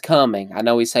 It's coming. I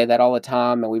know we say that all the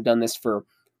time, and we've done this for,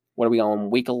 what are we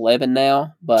on, week 11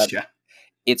 now? But yeah.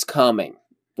 It's coming.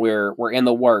 We're in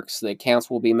the works. The accounts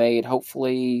will be made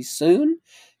hopefully soon,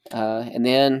 and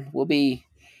then we'll be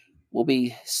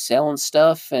selling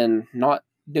stuff and not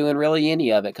doing really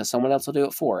any of it because someone else will do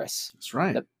it for us. That's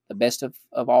right. The best of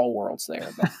all worlds there.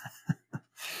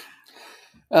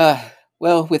 But,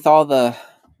 well, with all the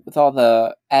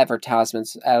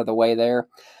advertisements out of the way there,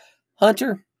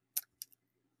 Hunter,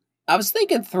 I was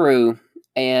thinking through,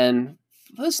 and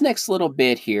this next little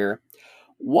bit here,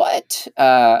 what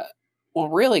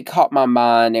really caught my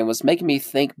mind and was making me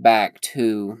think back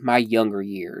to my younger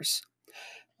years,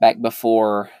 back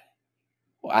before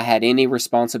I had any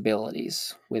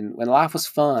responsibilities, when life was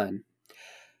fun,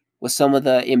 with some of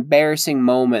the embarrassing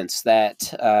moments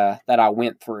that I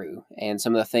went through and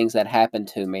some of the things that happened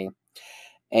to me.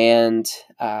 And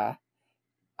I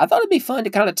thought it'd be fun to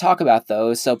kind of talk about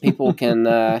those so people can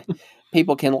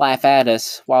laugh at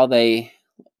us while they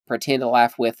pretend to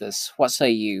laugh with us. What say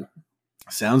you?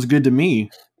 Sounds good to me.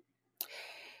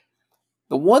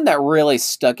 The one that really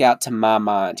stuck out to my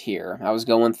mind here, I was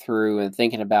going through and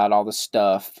thinking about all the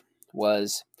stuff,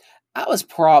 was I was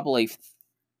probably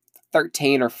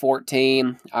 13 or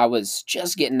 14. I was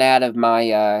just getting out of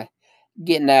my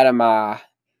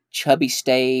chubby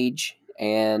stage,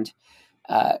 and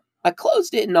my clothes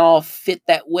didn't all fit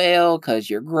that well because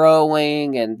you're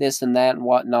growing and this and that and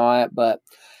whatnot. But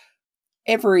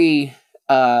every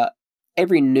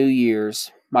New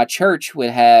Year's, my church would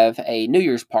have a New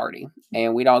Year's party,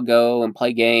 and we'd all go and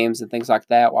play games and things like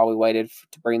that while we waited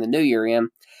to bring the New Year in.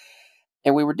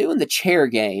 And we were doing the chair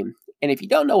game. And if you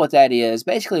don't know what that is,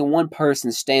 basically one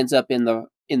person stands up in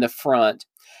the front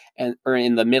or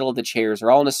in the middle of the chairs.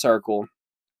 They're all in a circle,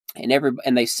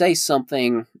 and they say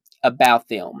something about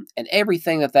them, and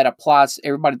everything that applies,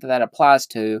 everybody that applies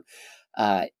to,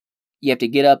 you have to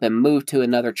get up and move to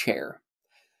another chair.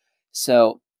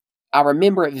 So I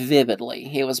remember it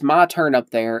vividly. It was my turn up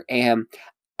there, and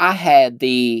I had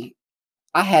the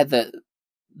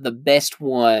best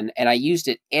one, and I used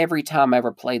it every time I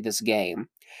ever played this game.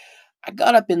 I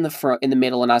got up in the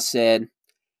middle, and I said,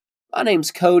 "My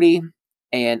name's Cody,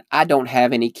 and I don't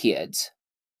have any kids."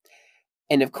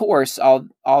 And of course,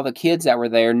 all the kids that were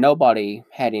there, nobody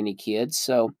had any kids,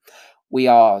 so we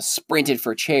all sprinted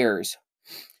for chairs.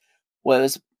 Well,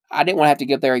 I didn't want to have to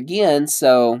get there again,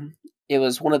 so it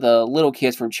was one of the little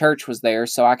kids from church was there,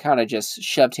 so I kind of just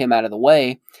shoved him out of the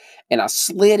way, and I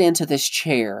slid into this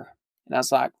chair. And I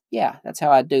was like, yeah, that's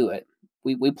how I do it.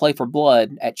 We play for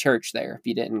blood at church there, if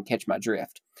you didn't catch my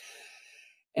drift.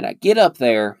 And I get up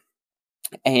there,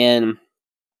 and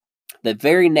the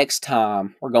very next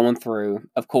time we're going through,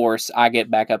 of course, I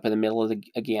get back up in the middle of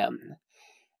again.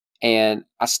 And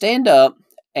I stand up,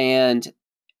 and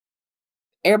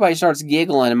everybody starts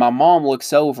giggling, and my mom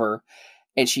looks over,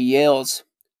 and she yells,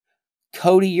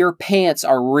 "Cody, your pants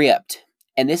are ripped."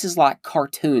 And this is like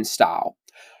cartoon style.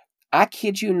 I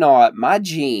kid you not, my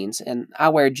jeans, and I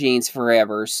wear jeans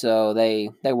forever, so they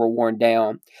were worn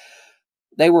down.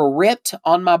 They were ripped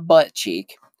on my butt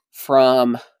cheek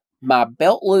from my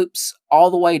belt loops all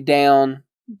the way down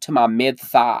to my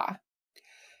mid-thigh.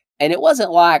 And it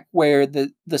wasn't like where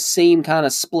the seam kind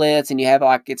of splits and you have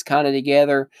like it's kind of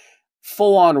together.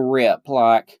 Full on rip,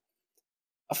 like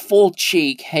a full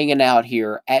cheek hanging out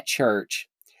here at church.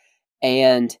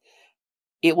 And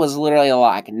it was literally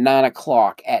like 9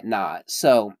 o'clock at night.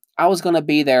 So I was going to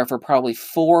be there for probably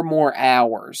 4 more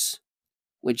hours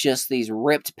with just these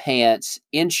ripped pants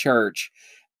in church,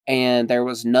 and there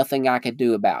was nothing I could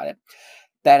do about it.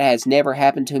 That has never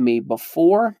happened to me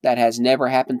before. That has never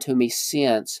happened to me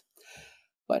since.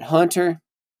 But Hunter,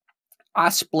 I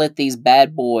split these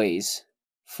bad boys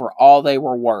for all they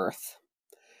were worth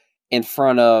in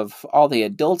front of all the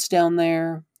adults down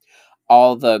there,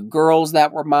 all the girls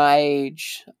that were my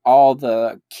age, all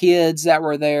the kids that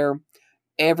were there.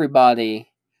 Everybody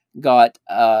got,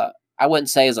 I wouldn't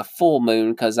say as a full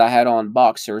moon because I had on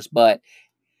boxers, but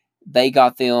they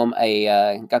got them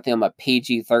a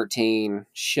PG-13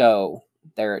 show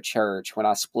there at church when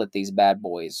I split these bad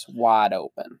boys wide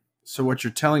open. So what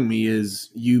you're telling me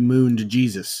is you mooned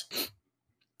Jesus.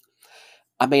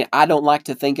 I mean, I don't like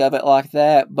to think of it like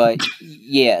that, but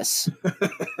yes.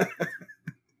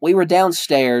 We were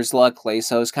downstairs, luckily,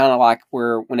 so it's kind of like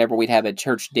whenever we'd have a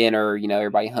church dinner,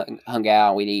 everybody hung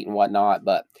out, we'd eat and whatnot.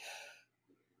 But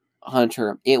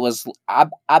Hunter,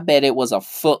 I bet it was a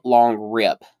foot-long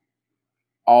rip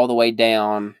all the way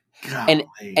down. Golly.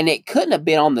 And it couldn't have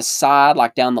been on the side,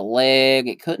 like down the leg.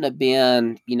 It couldn't have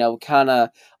been, kind of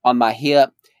on my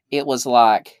hip. It was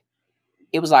like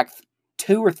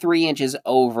 2 or 3 inches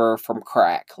over from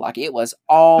crack. Like it was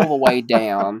all the way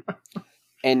down.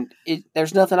 And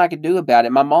there's nothing I could do about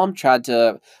it. My mom tried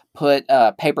to put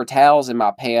paper towels in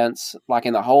my pants, like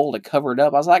in the hole to cover it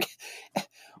up. I was like,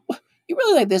 you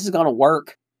really think this is going to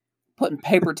work? Putting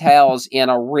paper towels in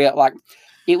a rip, like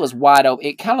it was wide open.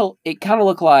 It kind of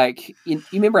looked like, you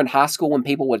remember in high school when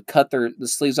people would cut the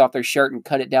sleeves off their shirt and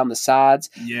cut it down the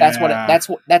sides? Yeah. That's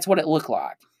what it looked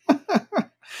like.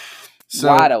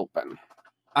 So, wide open.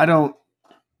 I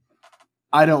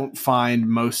don't find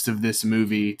most of this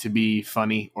movie to be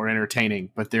funny or entertaining,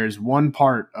 but there's one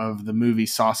part of the movie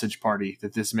Sausage Party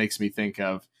that this makes me think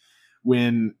of.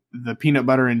 When the peanut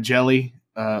butter and jelly,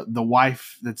 the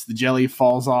wife that's the jelly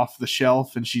falls off the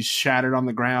shelf and she's shattered on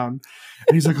the ground.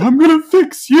 And he's like, I'm going to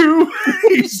fix you.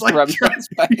 He's like,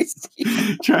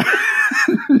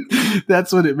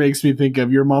 that's what it makes me think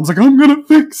of. Your mom's like, I'm going to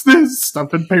fix this.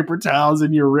 Stuffing paper towels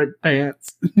in your ripped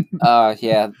pants.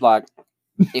 Yeah, like,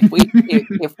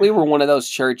 if we were one of those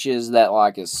churches that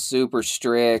like is super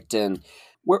strict, and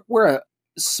we're a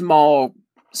small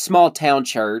town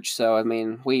church, so I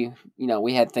mean we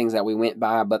had things that we went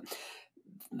by, but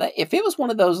if it was one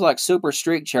of those like super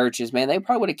strict churches, man, they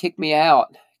probably would have kicked me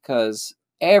out because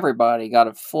everybody got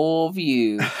a full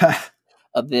view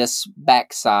of this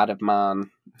backside of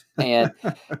mine, and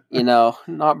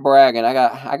not bragging, I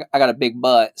got a big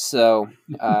butt, so.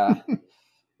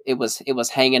 It was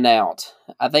hanging out.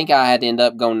 I think I had to end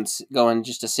up going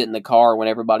just to sit in the car when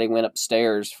everybody went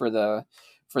upstairs for the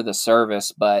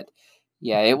service. But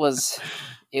yeah, it was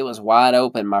wide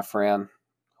open, my friend,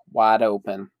 wide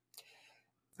open.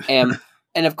 And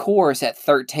of course, at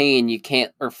 13, you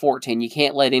can't, or 14, you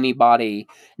can't let anybody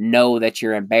know that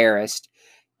you're embarrassed.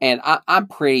 And I'm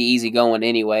pretty easygoing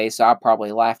anyway, so I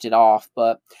probably laughed it off.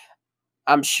 But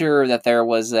I'm sure that there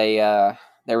was a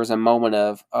moment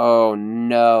of, oh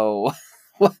no,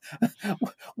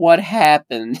 what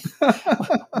happened?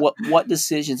 what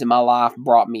decisions in my life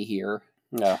brought me here?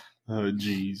 No. Oh,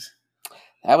 geez.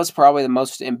 That was probably the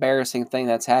most embarrassing thing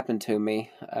that's happened to me.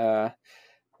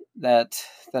 That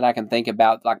I can think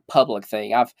about, like public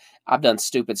thing. I've done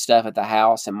stupid stuff at the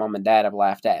house, and mom and dad have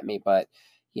laughed at me. But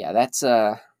yeah, that's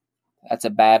a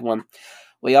bad one.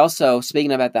 We also,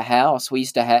 speaking of at the house, we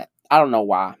used to have. I don't know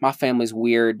why. My family's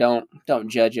weird. Don't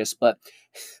judge us, but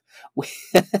we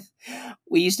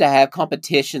used to have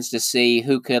competitions to see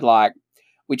who could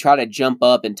we try to jump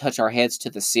up and touch our heads to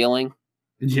the ceiling.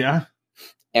 Yeah.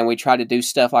 And we try to do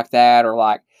stuff like that,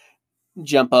 or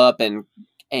jump up and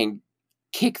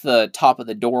kick the top of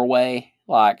the doorway,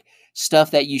 like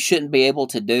stuff that you shouldn't be able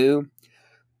to do.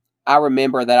 I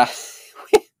remember that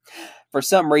for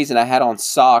some reason I had on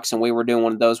socks, and we were doing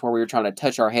one of those where we were trying to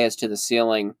touch our heads to the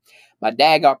ceiling. My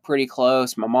dad got pretty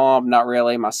close. My mom, not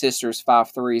really. My sister's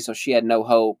 5'3", so she had no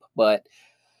hope. But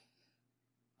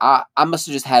I must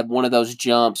have just had one of those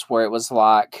jumps where it was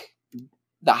like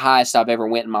the highest I've ever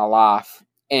went in my life.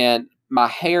 And my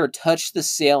hair touched the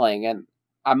ceiling, and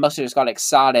I must have just got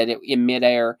excited in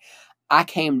midair. I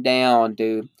came down,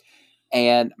 dude,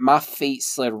 and my feet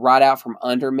slid right out from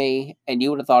under me, and you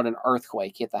would have thought an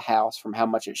earthquake hit the house from how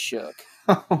much it shook.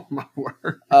 Oh, my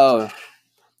word. Oh,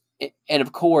 and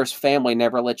of course, family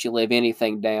never lets you live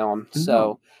anything down.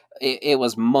 So it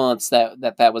was months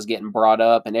that was getting brought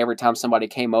up, and every time somebody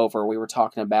came over, we were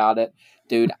talking about it.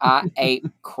 Dude, I ate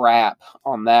crap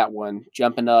on that one,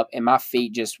 jumping up, and my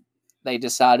feet they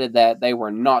decided that they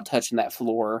were not touching that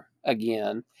floor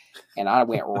again, and I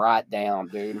went right down,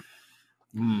 dude.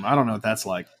 I don't know what that's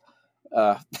like.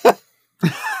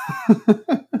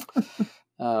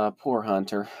 Poor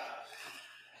Hunter.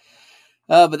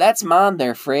 But that's mine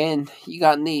there, friend. You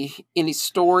got any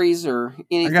stories or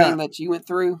anything that you went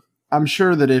through? I'm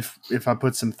sure that if I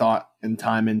put some thought and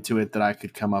time into it, that I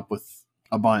could come up with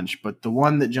a bunch. But the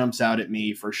one that jumps out at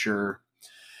me for sure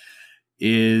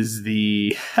is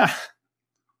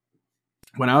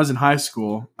when I was in high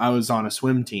school, I was on a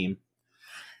swim team,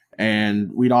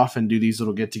 and we'd often do these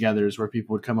little get-togethers where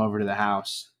people would come over to the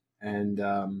house, and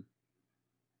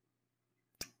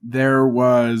there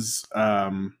was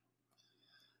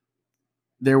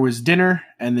dinner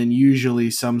and then usually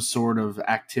some sort of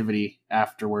activity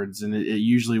afterwards. And it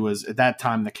usually was, at that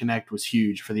time, the Kinect was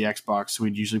huge for the Xbox. So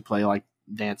we'd usually play like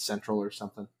Dance Central or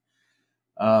something.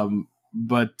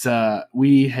 But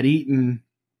we had eaten,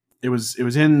 it was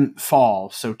in fall.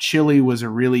 So chili was a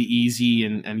really easy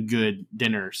and good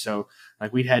dinner. So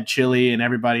like we'd had chili and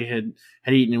everybody had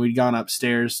eaten, and we'd gone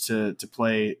upstairs to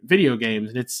play video games.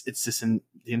 And it's just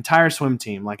the entire swim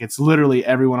team. Like it's literally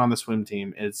everyone on the swim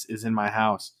team is in my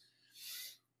house.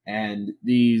 And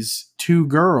these two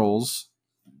girls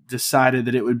decided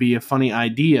that it would be a funny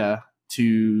idea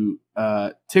to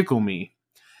tickle me.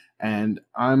 And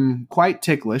I'm quite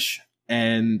ticklish,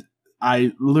 and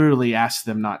I literally asked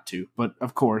them not to. But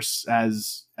of course,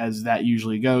 as that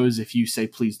usually goes, if you say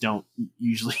please don't,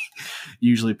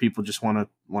 usually people just want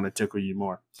to tickle you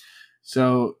more.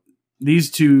 So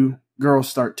these two girls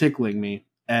start tickling me,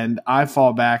 and I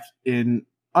fall back in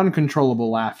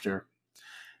uncontrollable laughter.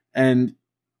 And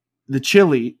the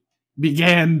chili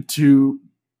began to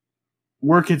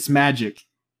work its magic,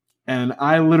 and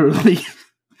I literally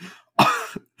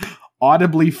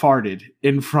audibly farted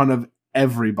in front of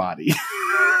everybody.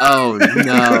 Oh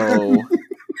no.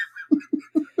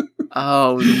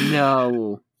 Oh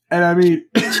no. And I mean,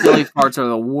 chili farts are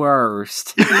the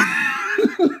worst.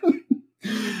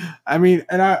 I mean,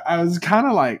 and I was kind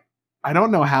of like, I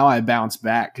don't know how I bounced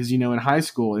back, because, in high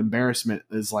school, embarrassment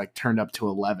is like turned up to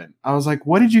 11. I was like,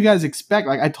 what did you guys expect?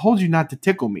 Like, I told you not to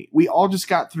tickle me. We all just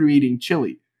got through eating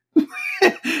chili.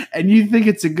 And you think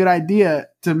it's a good idea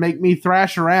to make me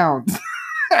thrash around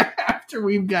after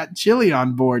we've got chili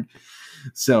on board.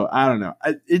 So I don't know.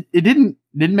 It didn't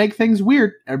make things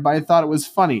weird. Everybody thought it was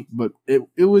funny, but it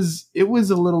was a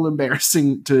little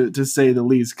embarrassing to say the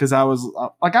least, because I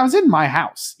was in my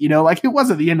house, like it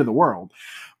wasn't the end of the world,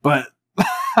 but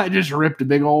I just ripped a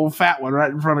big old fat one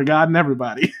right in front of God and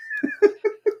everybody.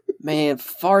 Man,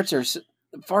 farts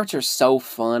are so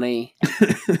funny.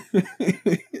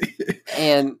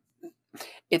 And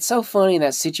it's so funny in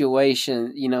that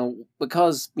situation,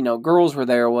 because, girls were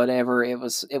there or whatever, it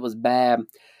was bad.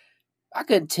 I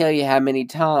couldn't tell you how many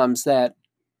times that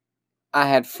I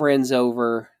had friends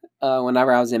over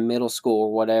whenever I was in middle school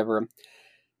or whatever,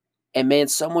 and man,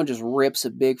 someone just rips a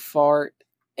big fart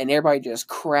and everybody just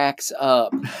cracks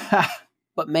up.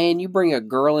 But man, you bring a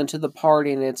girl into the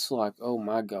party and it's like, oh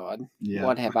my God,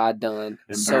 what have I done?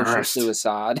 Social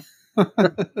suicide.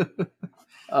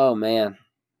 Oh man.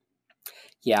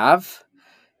 Yeah,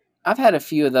 I've had a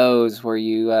few of those where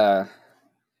you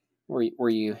where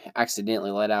you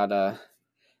accidentally let out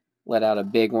a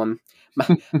big one.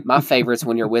 My favorite's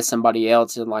when you're with somebody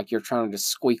else and like you're trying to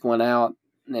squeak one out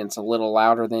and it's a little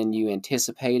louder than you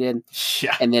anticipated.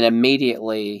 Yeah. And then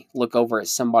immediately look over at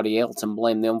somebody else and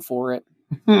blame them for it.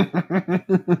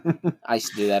 I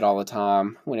used to do that all the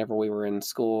time whenever we were in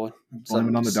school. Blame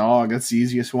it on the dog. That's the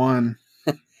easiest one.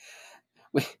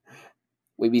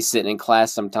 We'd be sitting in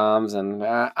class sometimes, and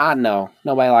I know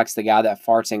nobody likes the guy that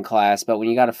farts in class, but when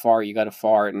you got to fart,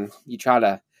 and you try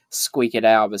to squeak it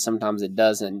out, but sometimes it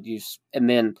doesn't. And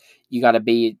then you got to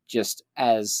be just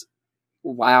as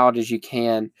loud as you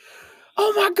can.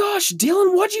 Oh my gosh,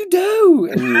 Dylan, what'd you do?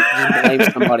 And you just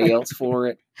blame somebody else for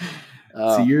it.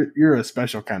 See, you're a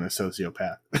special kind of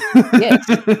sociopath. Yes.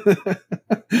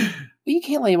 You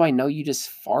can't let anybody know you just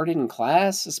farted in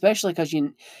class, especially because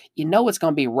you know it's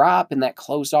going to be ripe in that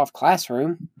closed-off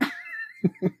classroom.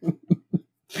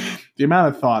 The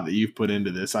amount of thought that you've put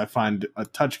into this, I find a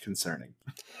touch concerning.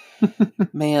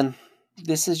 Man,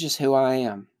 this is just who I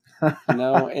am.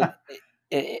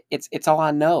 It's all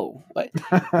I know. But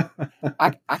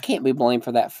I can't be blamed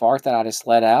for that fart that I just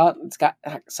let out.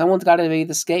 Someone's got to be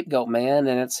the scapegoat, man,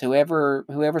 and it's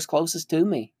whoever's closest to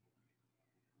me.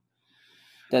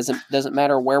 Doesn't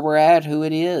matter where we're at, who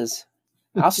it is.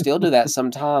 I'll still do that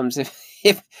sometimes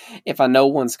if I know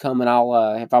one's coming.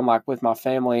 I'll if I'm like with my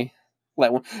family,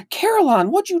 let one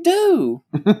Caroline, what'd you do?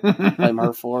 Blame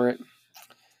her for it.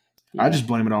 I just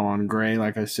blame it all on Gray.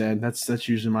 Like I said, that's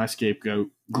usually my scapegoat.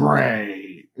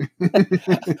 Gray.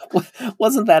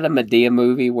 Wasn't that a Medea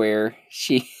movie where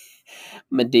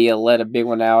Medea let a big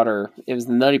one out, or it was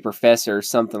the Nutty Professor or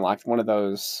something, like one of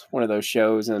those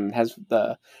shows, and has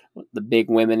the big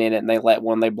women in it, and they let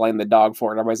one, they blame the dog for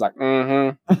it, and everybody's like,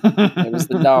 it was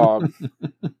the dog.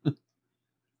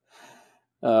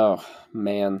 Oh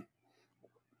man,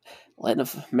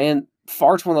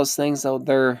 fart's one of those things though.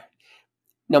 They're,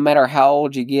 no matter how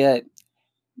old you get,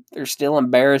 they're still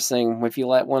embarrassing if you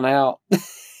let one out.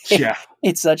 Yeah,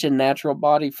 it's such a natural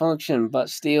body function, but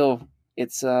still,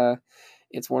 it's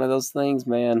one of those things,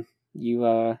 man.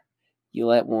 You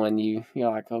let one, you're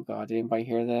like, oh god, did anybody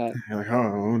hear that? You're like,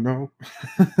 oh no.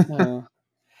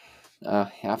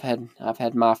 I've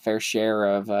had my fair share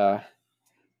of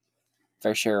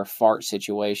fart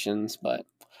situations, but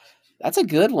that's a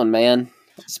good one, man.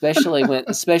 Especially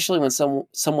when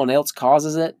someone else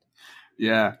causes it.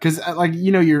 Yeah, because like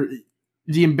the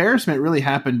embarrassment really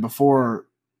happened before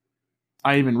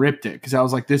I even ripped it, because I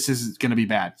was like, this is gonna be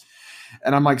bad.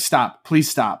 And I'm like, stop, please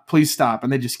stop, please stop.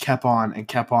 And they just kept on and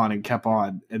kept on and kept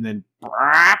on. And then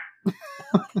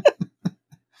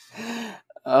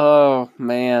oh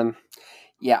man.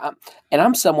 Yeah, and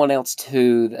I'm someone else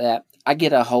too that I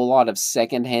get a whole lot of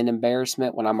secondhand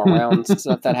embarrassment when I'm around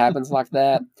stuff that happens like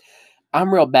that.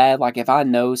 I'm real bad. Like if I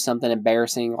know something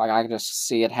embarrassing, like I can just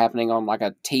see it happening on like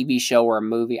a TV show or a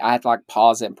movie, I have to like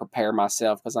pause it and prepare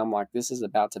myself, because I'm like, this is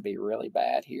about to be really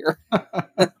bad here.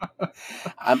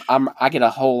 I get a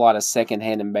whole lot of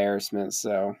secondhand embarrassment.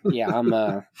 So yeah,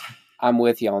 I'm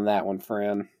with you on that one,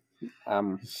 friend.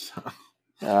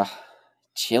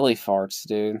 Chili farts,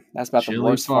 dude. That's about the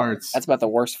worst fart. That's about the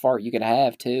worst fart you could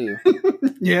have too.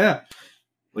 Yeah. At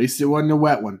least it wasn't a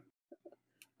wet one.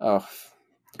 Oh,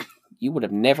 you would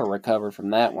have never recovered from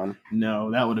that one.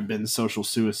 No, that would have been social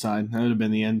suicide. That would have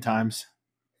been the end times.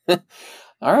 All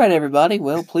right, everybody.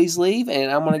 Well, please leave,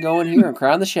 and I'm going to go in here and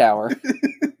cry in the shower.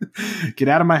 Get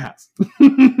out of my house.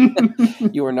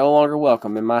 You are no longer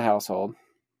welcome in my household.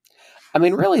 I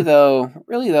mean, really though,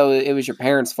 it was your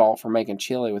parents' fault for making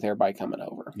chili with everybody coming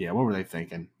over. Yeah, what were they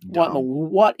thinking?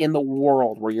 What in the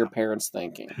world were your parents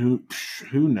thinking?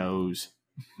 Who knows?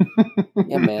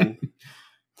 Yeah, man.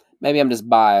 Maybe I'm just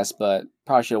biased, but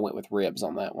probably should have went with ribs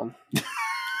on that one.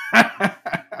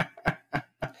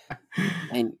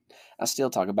 And I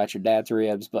still talk about your dad's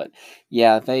ribs, but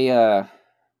yeah, they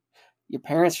your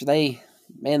parents, they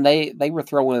were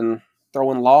throwing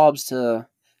lobs to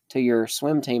your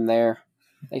swim team there.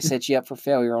 They set you up for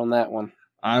failure on that one.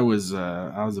 I was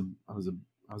a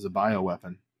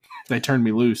bioweapon. They turned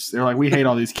me loose. They're like, we hate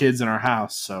all these kids in our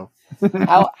house. So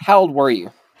how old were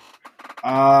you?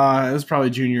 It was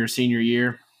probably junior or senior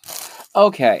year.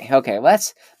 Okay.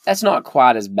 That's not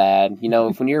quite as bad. You know,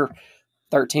 if when you're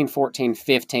 13, 14,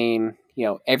 15, you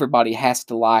know, everybody has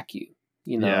to like you.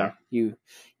 You know,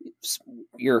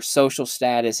 your social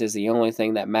status is the only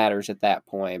thing that matters at that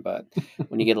point. But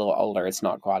when you get a little older, it's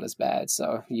not quite as bad.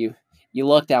 So you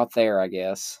lucked out there, I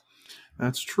guess.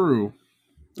 That's true.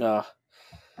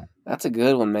 That's a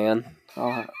good one, man.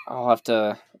 I'll have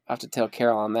to tell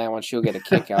Carol on that one. She'll get a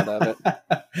kick out of it.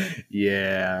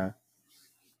 Yeah.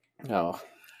 Oh.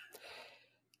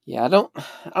 Yeah, I don't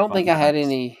think I had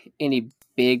any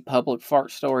big public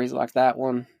fart stories like that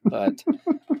one, but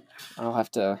I'll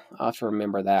have to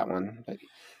remember that one. But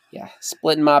yeah,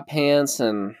 splitting my pants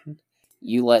and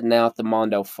you letting out the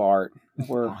Mondo fart.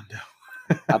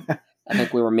 I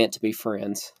think we were meant to be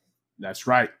friends. That's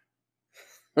right.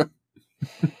 Well,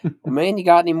 man, you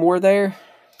got any more there?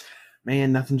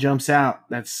 Man, nothing jumps out.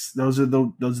 Those are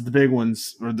the big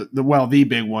ones, or the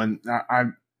big one.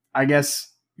 I guess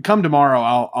come tomorrow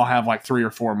I'll have like 3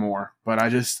 or 4 more. But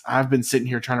I've been sitting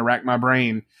here trying to rack my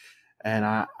brain, and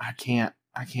I can't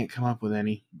come up with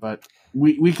any. But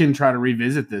we can try to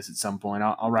revisit this at some point.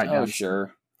 I'll write down. Oh,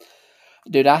 sure.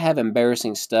 Dude, I have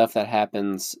embarrassing stuff that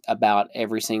happens about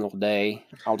every single day.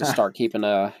 I'll just start keeping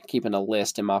a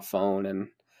list in my phone,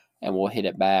 and we'll hit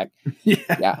it back.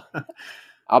 Yeah.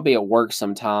 I'll be at work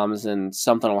sometimes and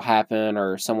something will happen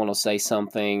or someone will say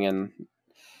something and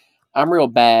I'm real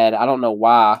bad. I don't know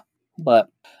why, but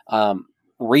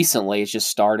recently it's just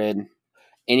started.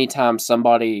 Anytime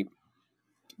somebody,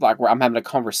 like where I'm having a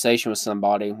conversation with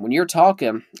somebody, when you're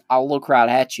talking, I'll look right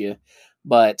at you,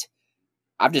 but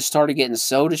I've just started getting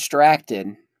so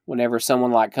distracted whenever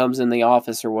someone like comes in the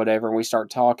office or whatever and we start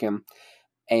talking,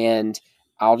 and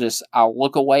I'll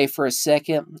look away for a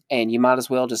second, and you might as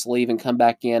well just leave and come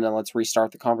back in, and let's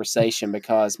restart the conversation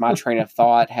because my train of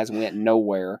thought has went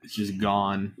nowhere. It's just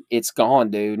gone. It's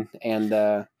gone, dude. And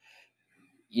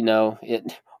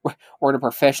we're in a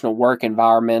professional work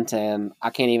environment, and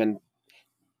I can't even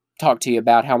talk to you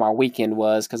about how my weekend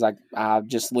was because I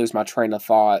just lose my train of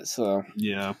thought. So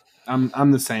yeah,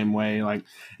 I'm the same way. Like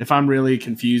if I'm really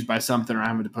confused by something or I'm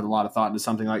having to put a lot of thought into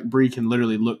something, like Bree can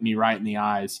literally look me right in the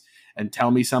eyes and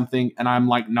tell me something, and I'm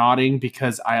like nodding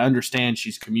because I understand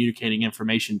she's communicating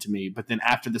information to me. But then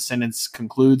after the sentence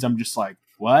concludes, I'm just like,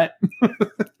 what?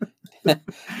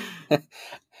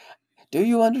 Do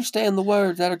you understand the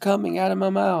words that are coming out of my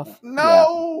mouth?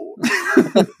 No.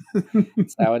 Yeah.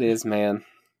 That's how it is, man.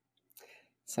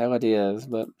 That's how it is.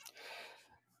 But,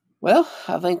 well,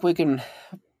 I think we can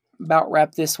about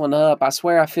wrap this one up. I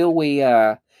swear I feel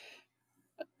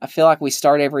like we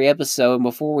start every episode, and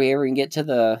before we ever even get to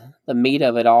the meat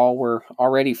of it all, we're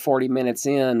already 40 minutes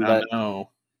in, but I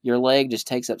know. Your leg just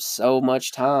takes up so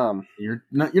much time. You're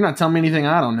not telling me anything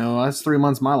I don't know. That's 3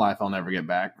 months of my life I'll never get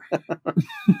back.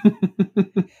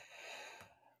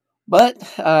 But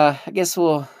I guess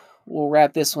we'll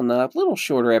wrap this one up. A little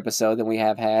shorter episode than we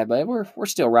have had, but we're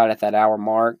still right at that hour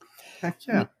mark. Heck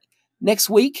yeah. Next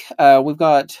week, we've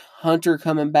got Hunter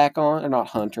coming back on, or not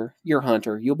Hunter. You're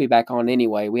Hunter. You'll be back on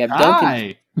anyway. We have Duncan.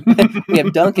 Hi. We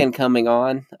have Duncan coming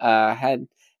on. Had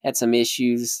some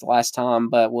issues last time,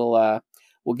 but we'll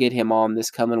get him on this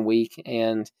coming week,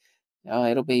 and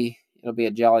it'll be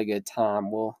a jolly good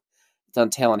time. It's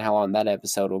untelling how long that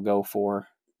episode will go for.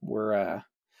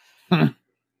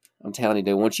 I'm telling you,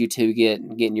 dude, once you two get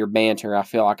in your banter, I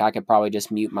feel like I could probably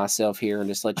just mute myself here and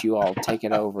just let you all take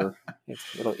it over.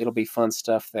 It'll be fun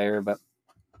stuff there. But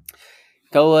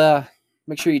go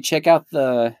make sure you check out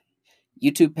the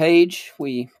YouTube page.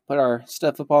 We put our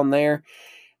stuff up on there.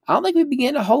 I don't think we've been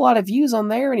getting a whole lot of views on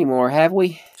there anymore, have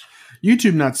we?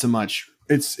 YouTube, not so much.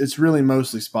 It's really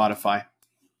mostly Spotify.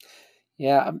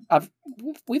 Yeah,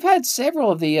 we've had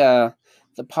several of the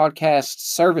podcast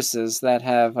services that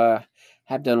have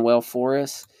done well for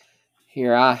us.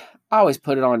 Here, I always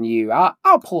put it on you.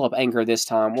 I'll pull up Anchor this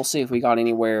time. We'll see if we got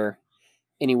anywhere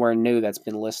new that's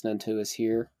been listening to us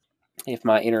here. If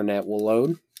my internet will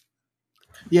load.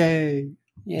 Yay!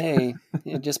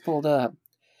 It just pulled up.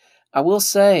 I will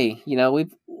say,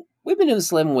 we've been doing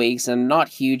this 11 weeks and not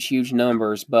huge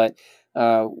numbers, but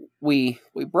we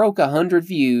broke 100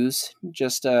 views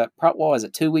just what was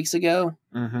it, 2 weeks ago?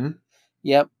 Mm-hmm.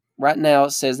 Yep. Right now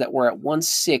it says that we're at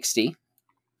 160.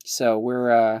 So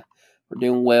we're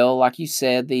doing well. Like you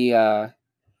said, the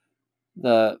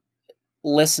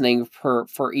listening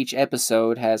for each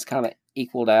episode has kind of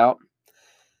equaled out.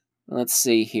 Let's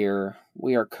see here.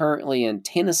 We are currently in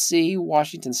Tennessee,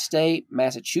 Washington State,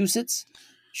 Massachusetts,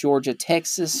 Georgia,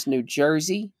 Texas, New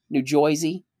Jersey,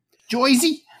 DC,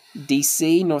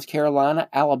 North Carolina,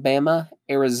 Alabama,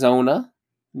 Arizona,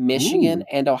 Michigan,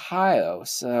 and Ohio.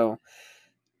 So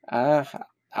I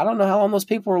don't know how long those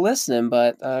people are listening,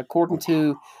 but according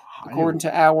to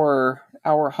our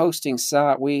hosting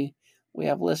site, we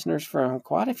have listeners from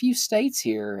quite a few states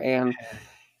here, and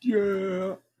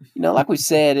yeah, like we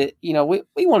said,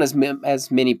 we want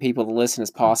as many people to listen as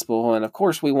possible, and of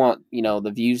course we want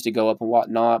the views to go up and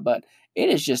whatnot. But it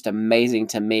is just amazing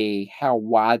to me how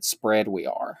widespread we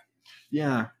are.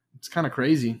 Yeah, it's kind of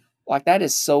crazy. Like, that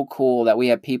is so cool that we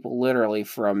have people literally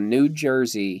from New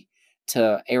Jersey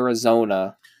to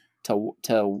Arizona to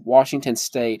Washington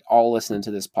State all listening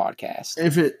to this podcast.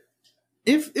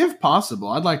 If possible,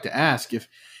 I'd like to ask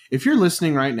if you're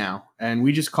listening right now and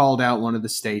we just called out one of the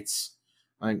states,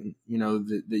 like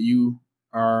that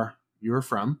you're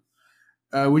from,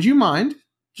 would you mind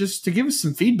just to give us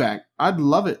some feedback? I'd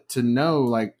love it to know,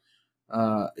 like,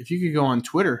 if you could go on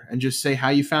Twitter and just say how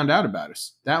you found out about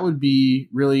us. That would be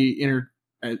really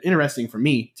interesting for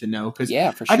me to know, because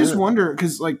for sure. I just wonder,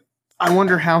 because I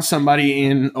wonder how somebody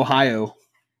in Ohio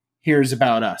hears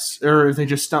about us, or if they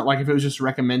just not, like, if it was just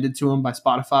recommended to them by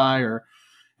Spotify,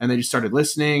 and they just started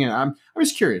listening. And I'm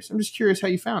just curious. I'm just curious how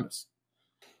you found us.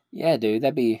 Yeah, dude,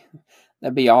 that'd be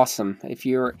awesome. If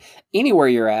you're anywhere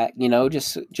you're at,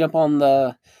 just jump on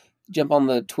the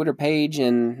Twitter page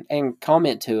and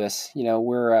comment to us. We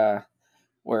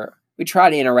try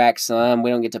to interact some.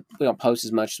 We don't post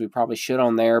as much as we probably should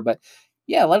on there, but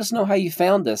yeah, let us know how you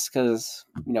found us, because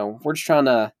we're just trying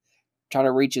to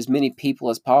reach as many people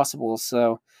as possible.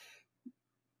 So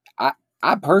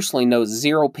I personally know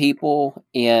 0 people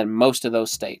in most of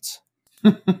those states.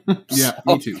 Yeah,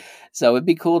 me too. So it'd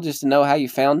be cool just to know how you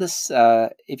found us,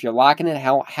 if you're liking it,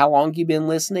 how long you've been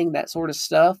listening, that sort of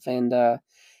stuff, and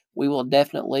we will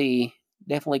definitely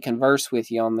definitely converse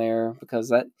with you on there, because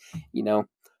that,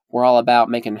 we're all about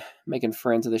making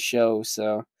friends of the show.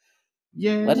 So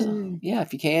let us, Yay! yeah,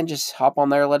 if you can, just hop on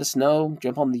there, let us know,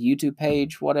 jump on the YouTube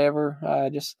page, whatever.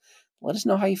 Just let us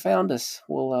know how you found us.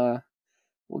 We'll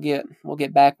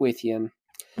get back with you.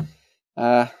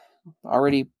 And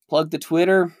already plugged the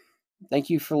Twitter. Thank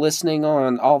you for listening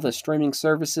on all the streaming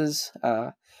services.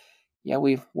 Yeah,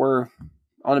 we're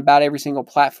on about every single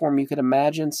platform you could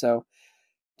imagine. So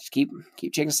just keep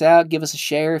checking us out. Give us a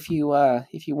share if you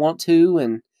want to,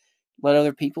 and let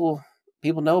other people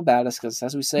know about us. Because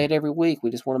as we say it every week,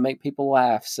 we just want to make people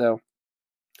laugh. So,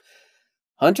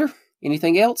 Hunter,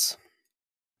 anything else?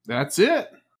 That's it.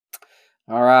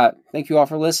 All right. Thank you all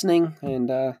for listening,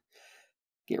 and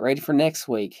get ready for next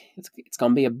week. It's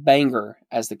gonna be a banger,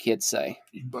 as the kids say.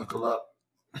 You buckle up.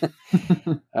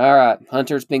 All right,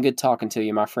 Hunter. It's been good talking to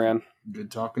you, my friend.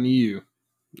 Good talking to you.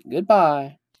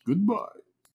 Goodbye. Goodbye.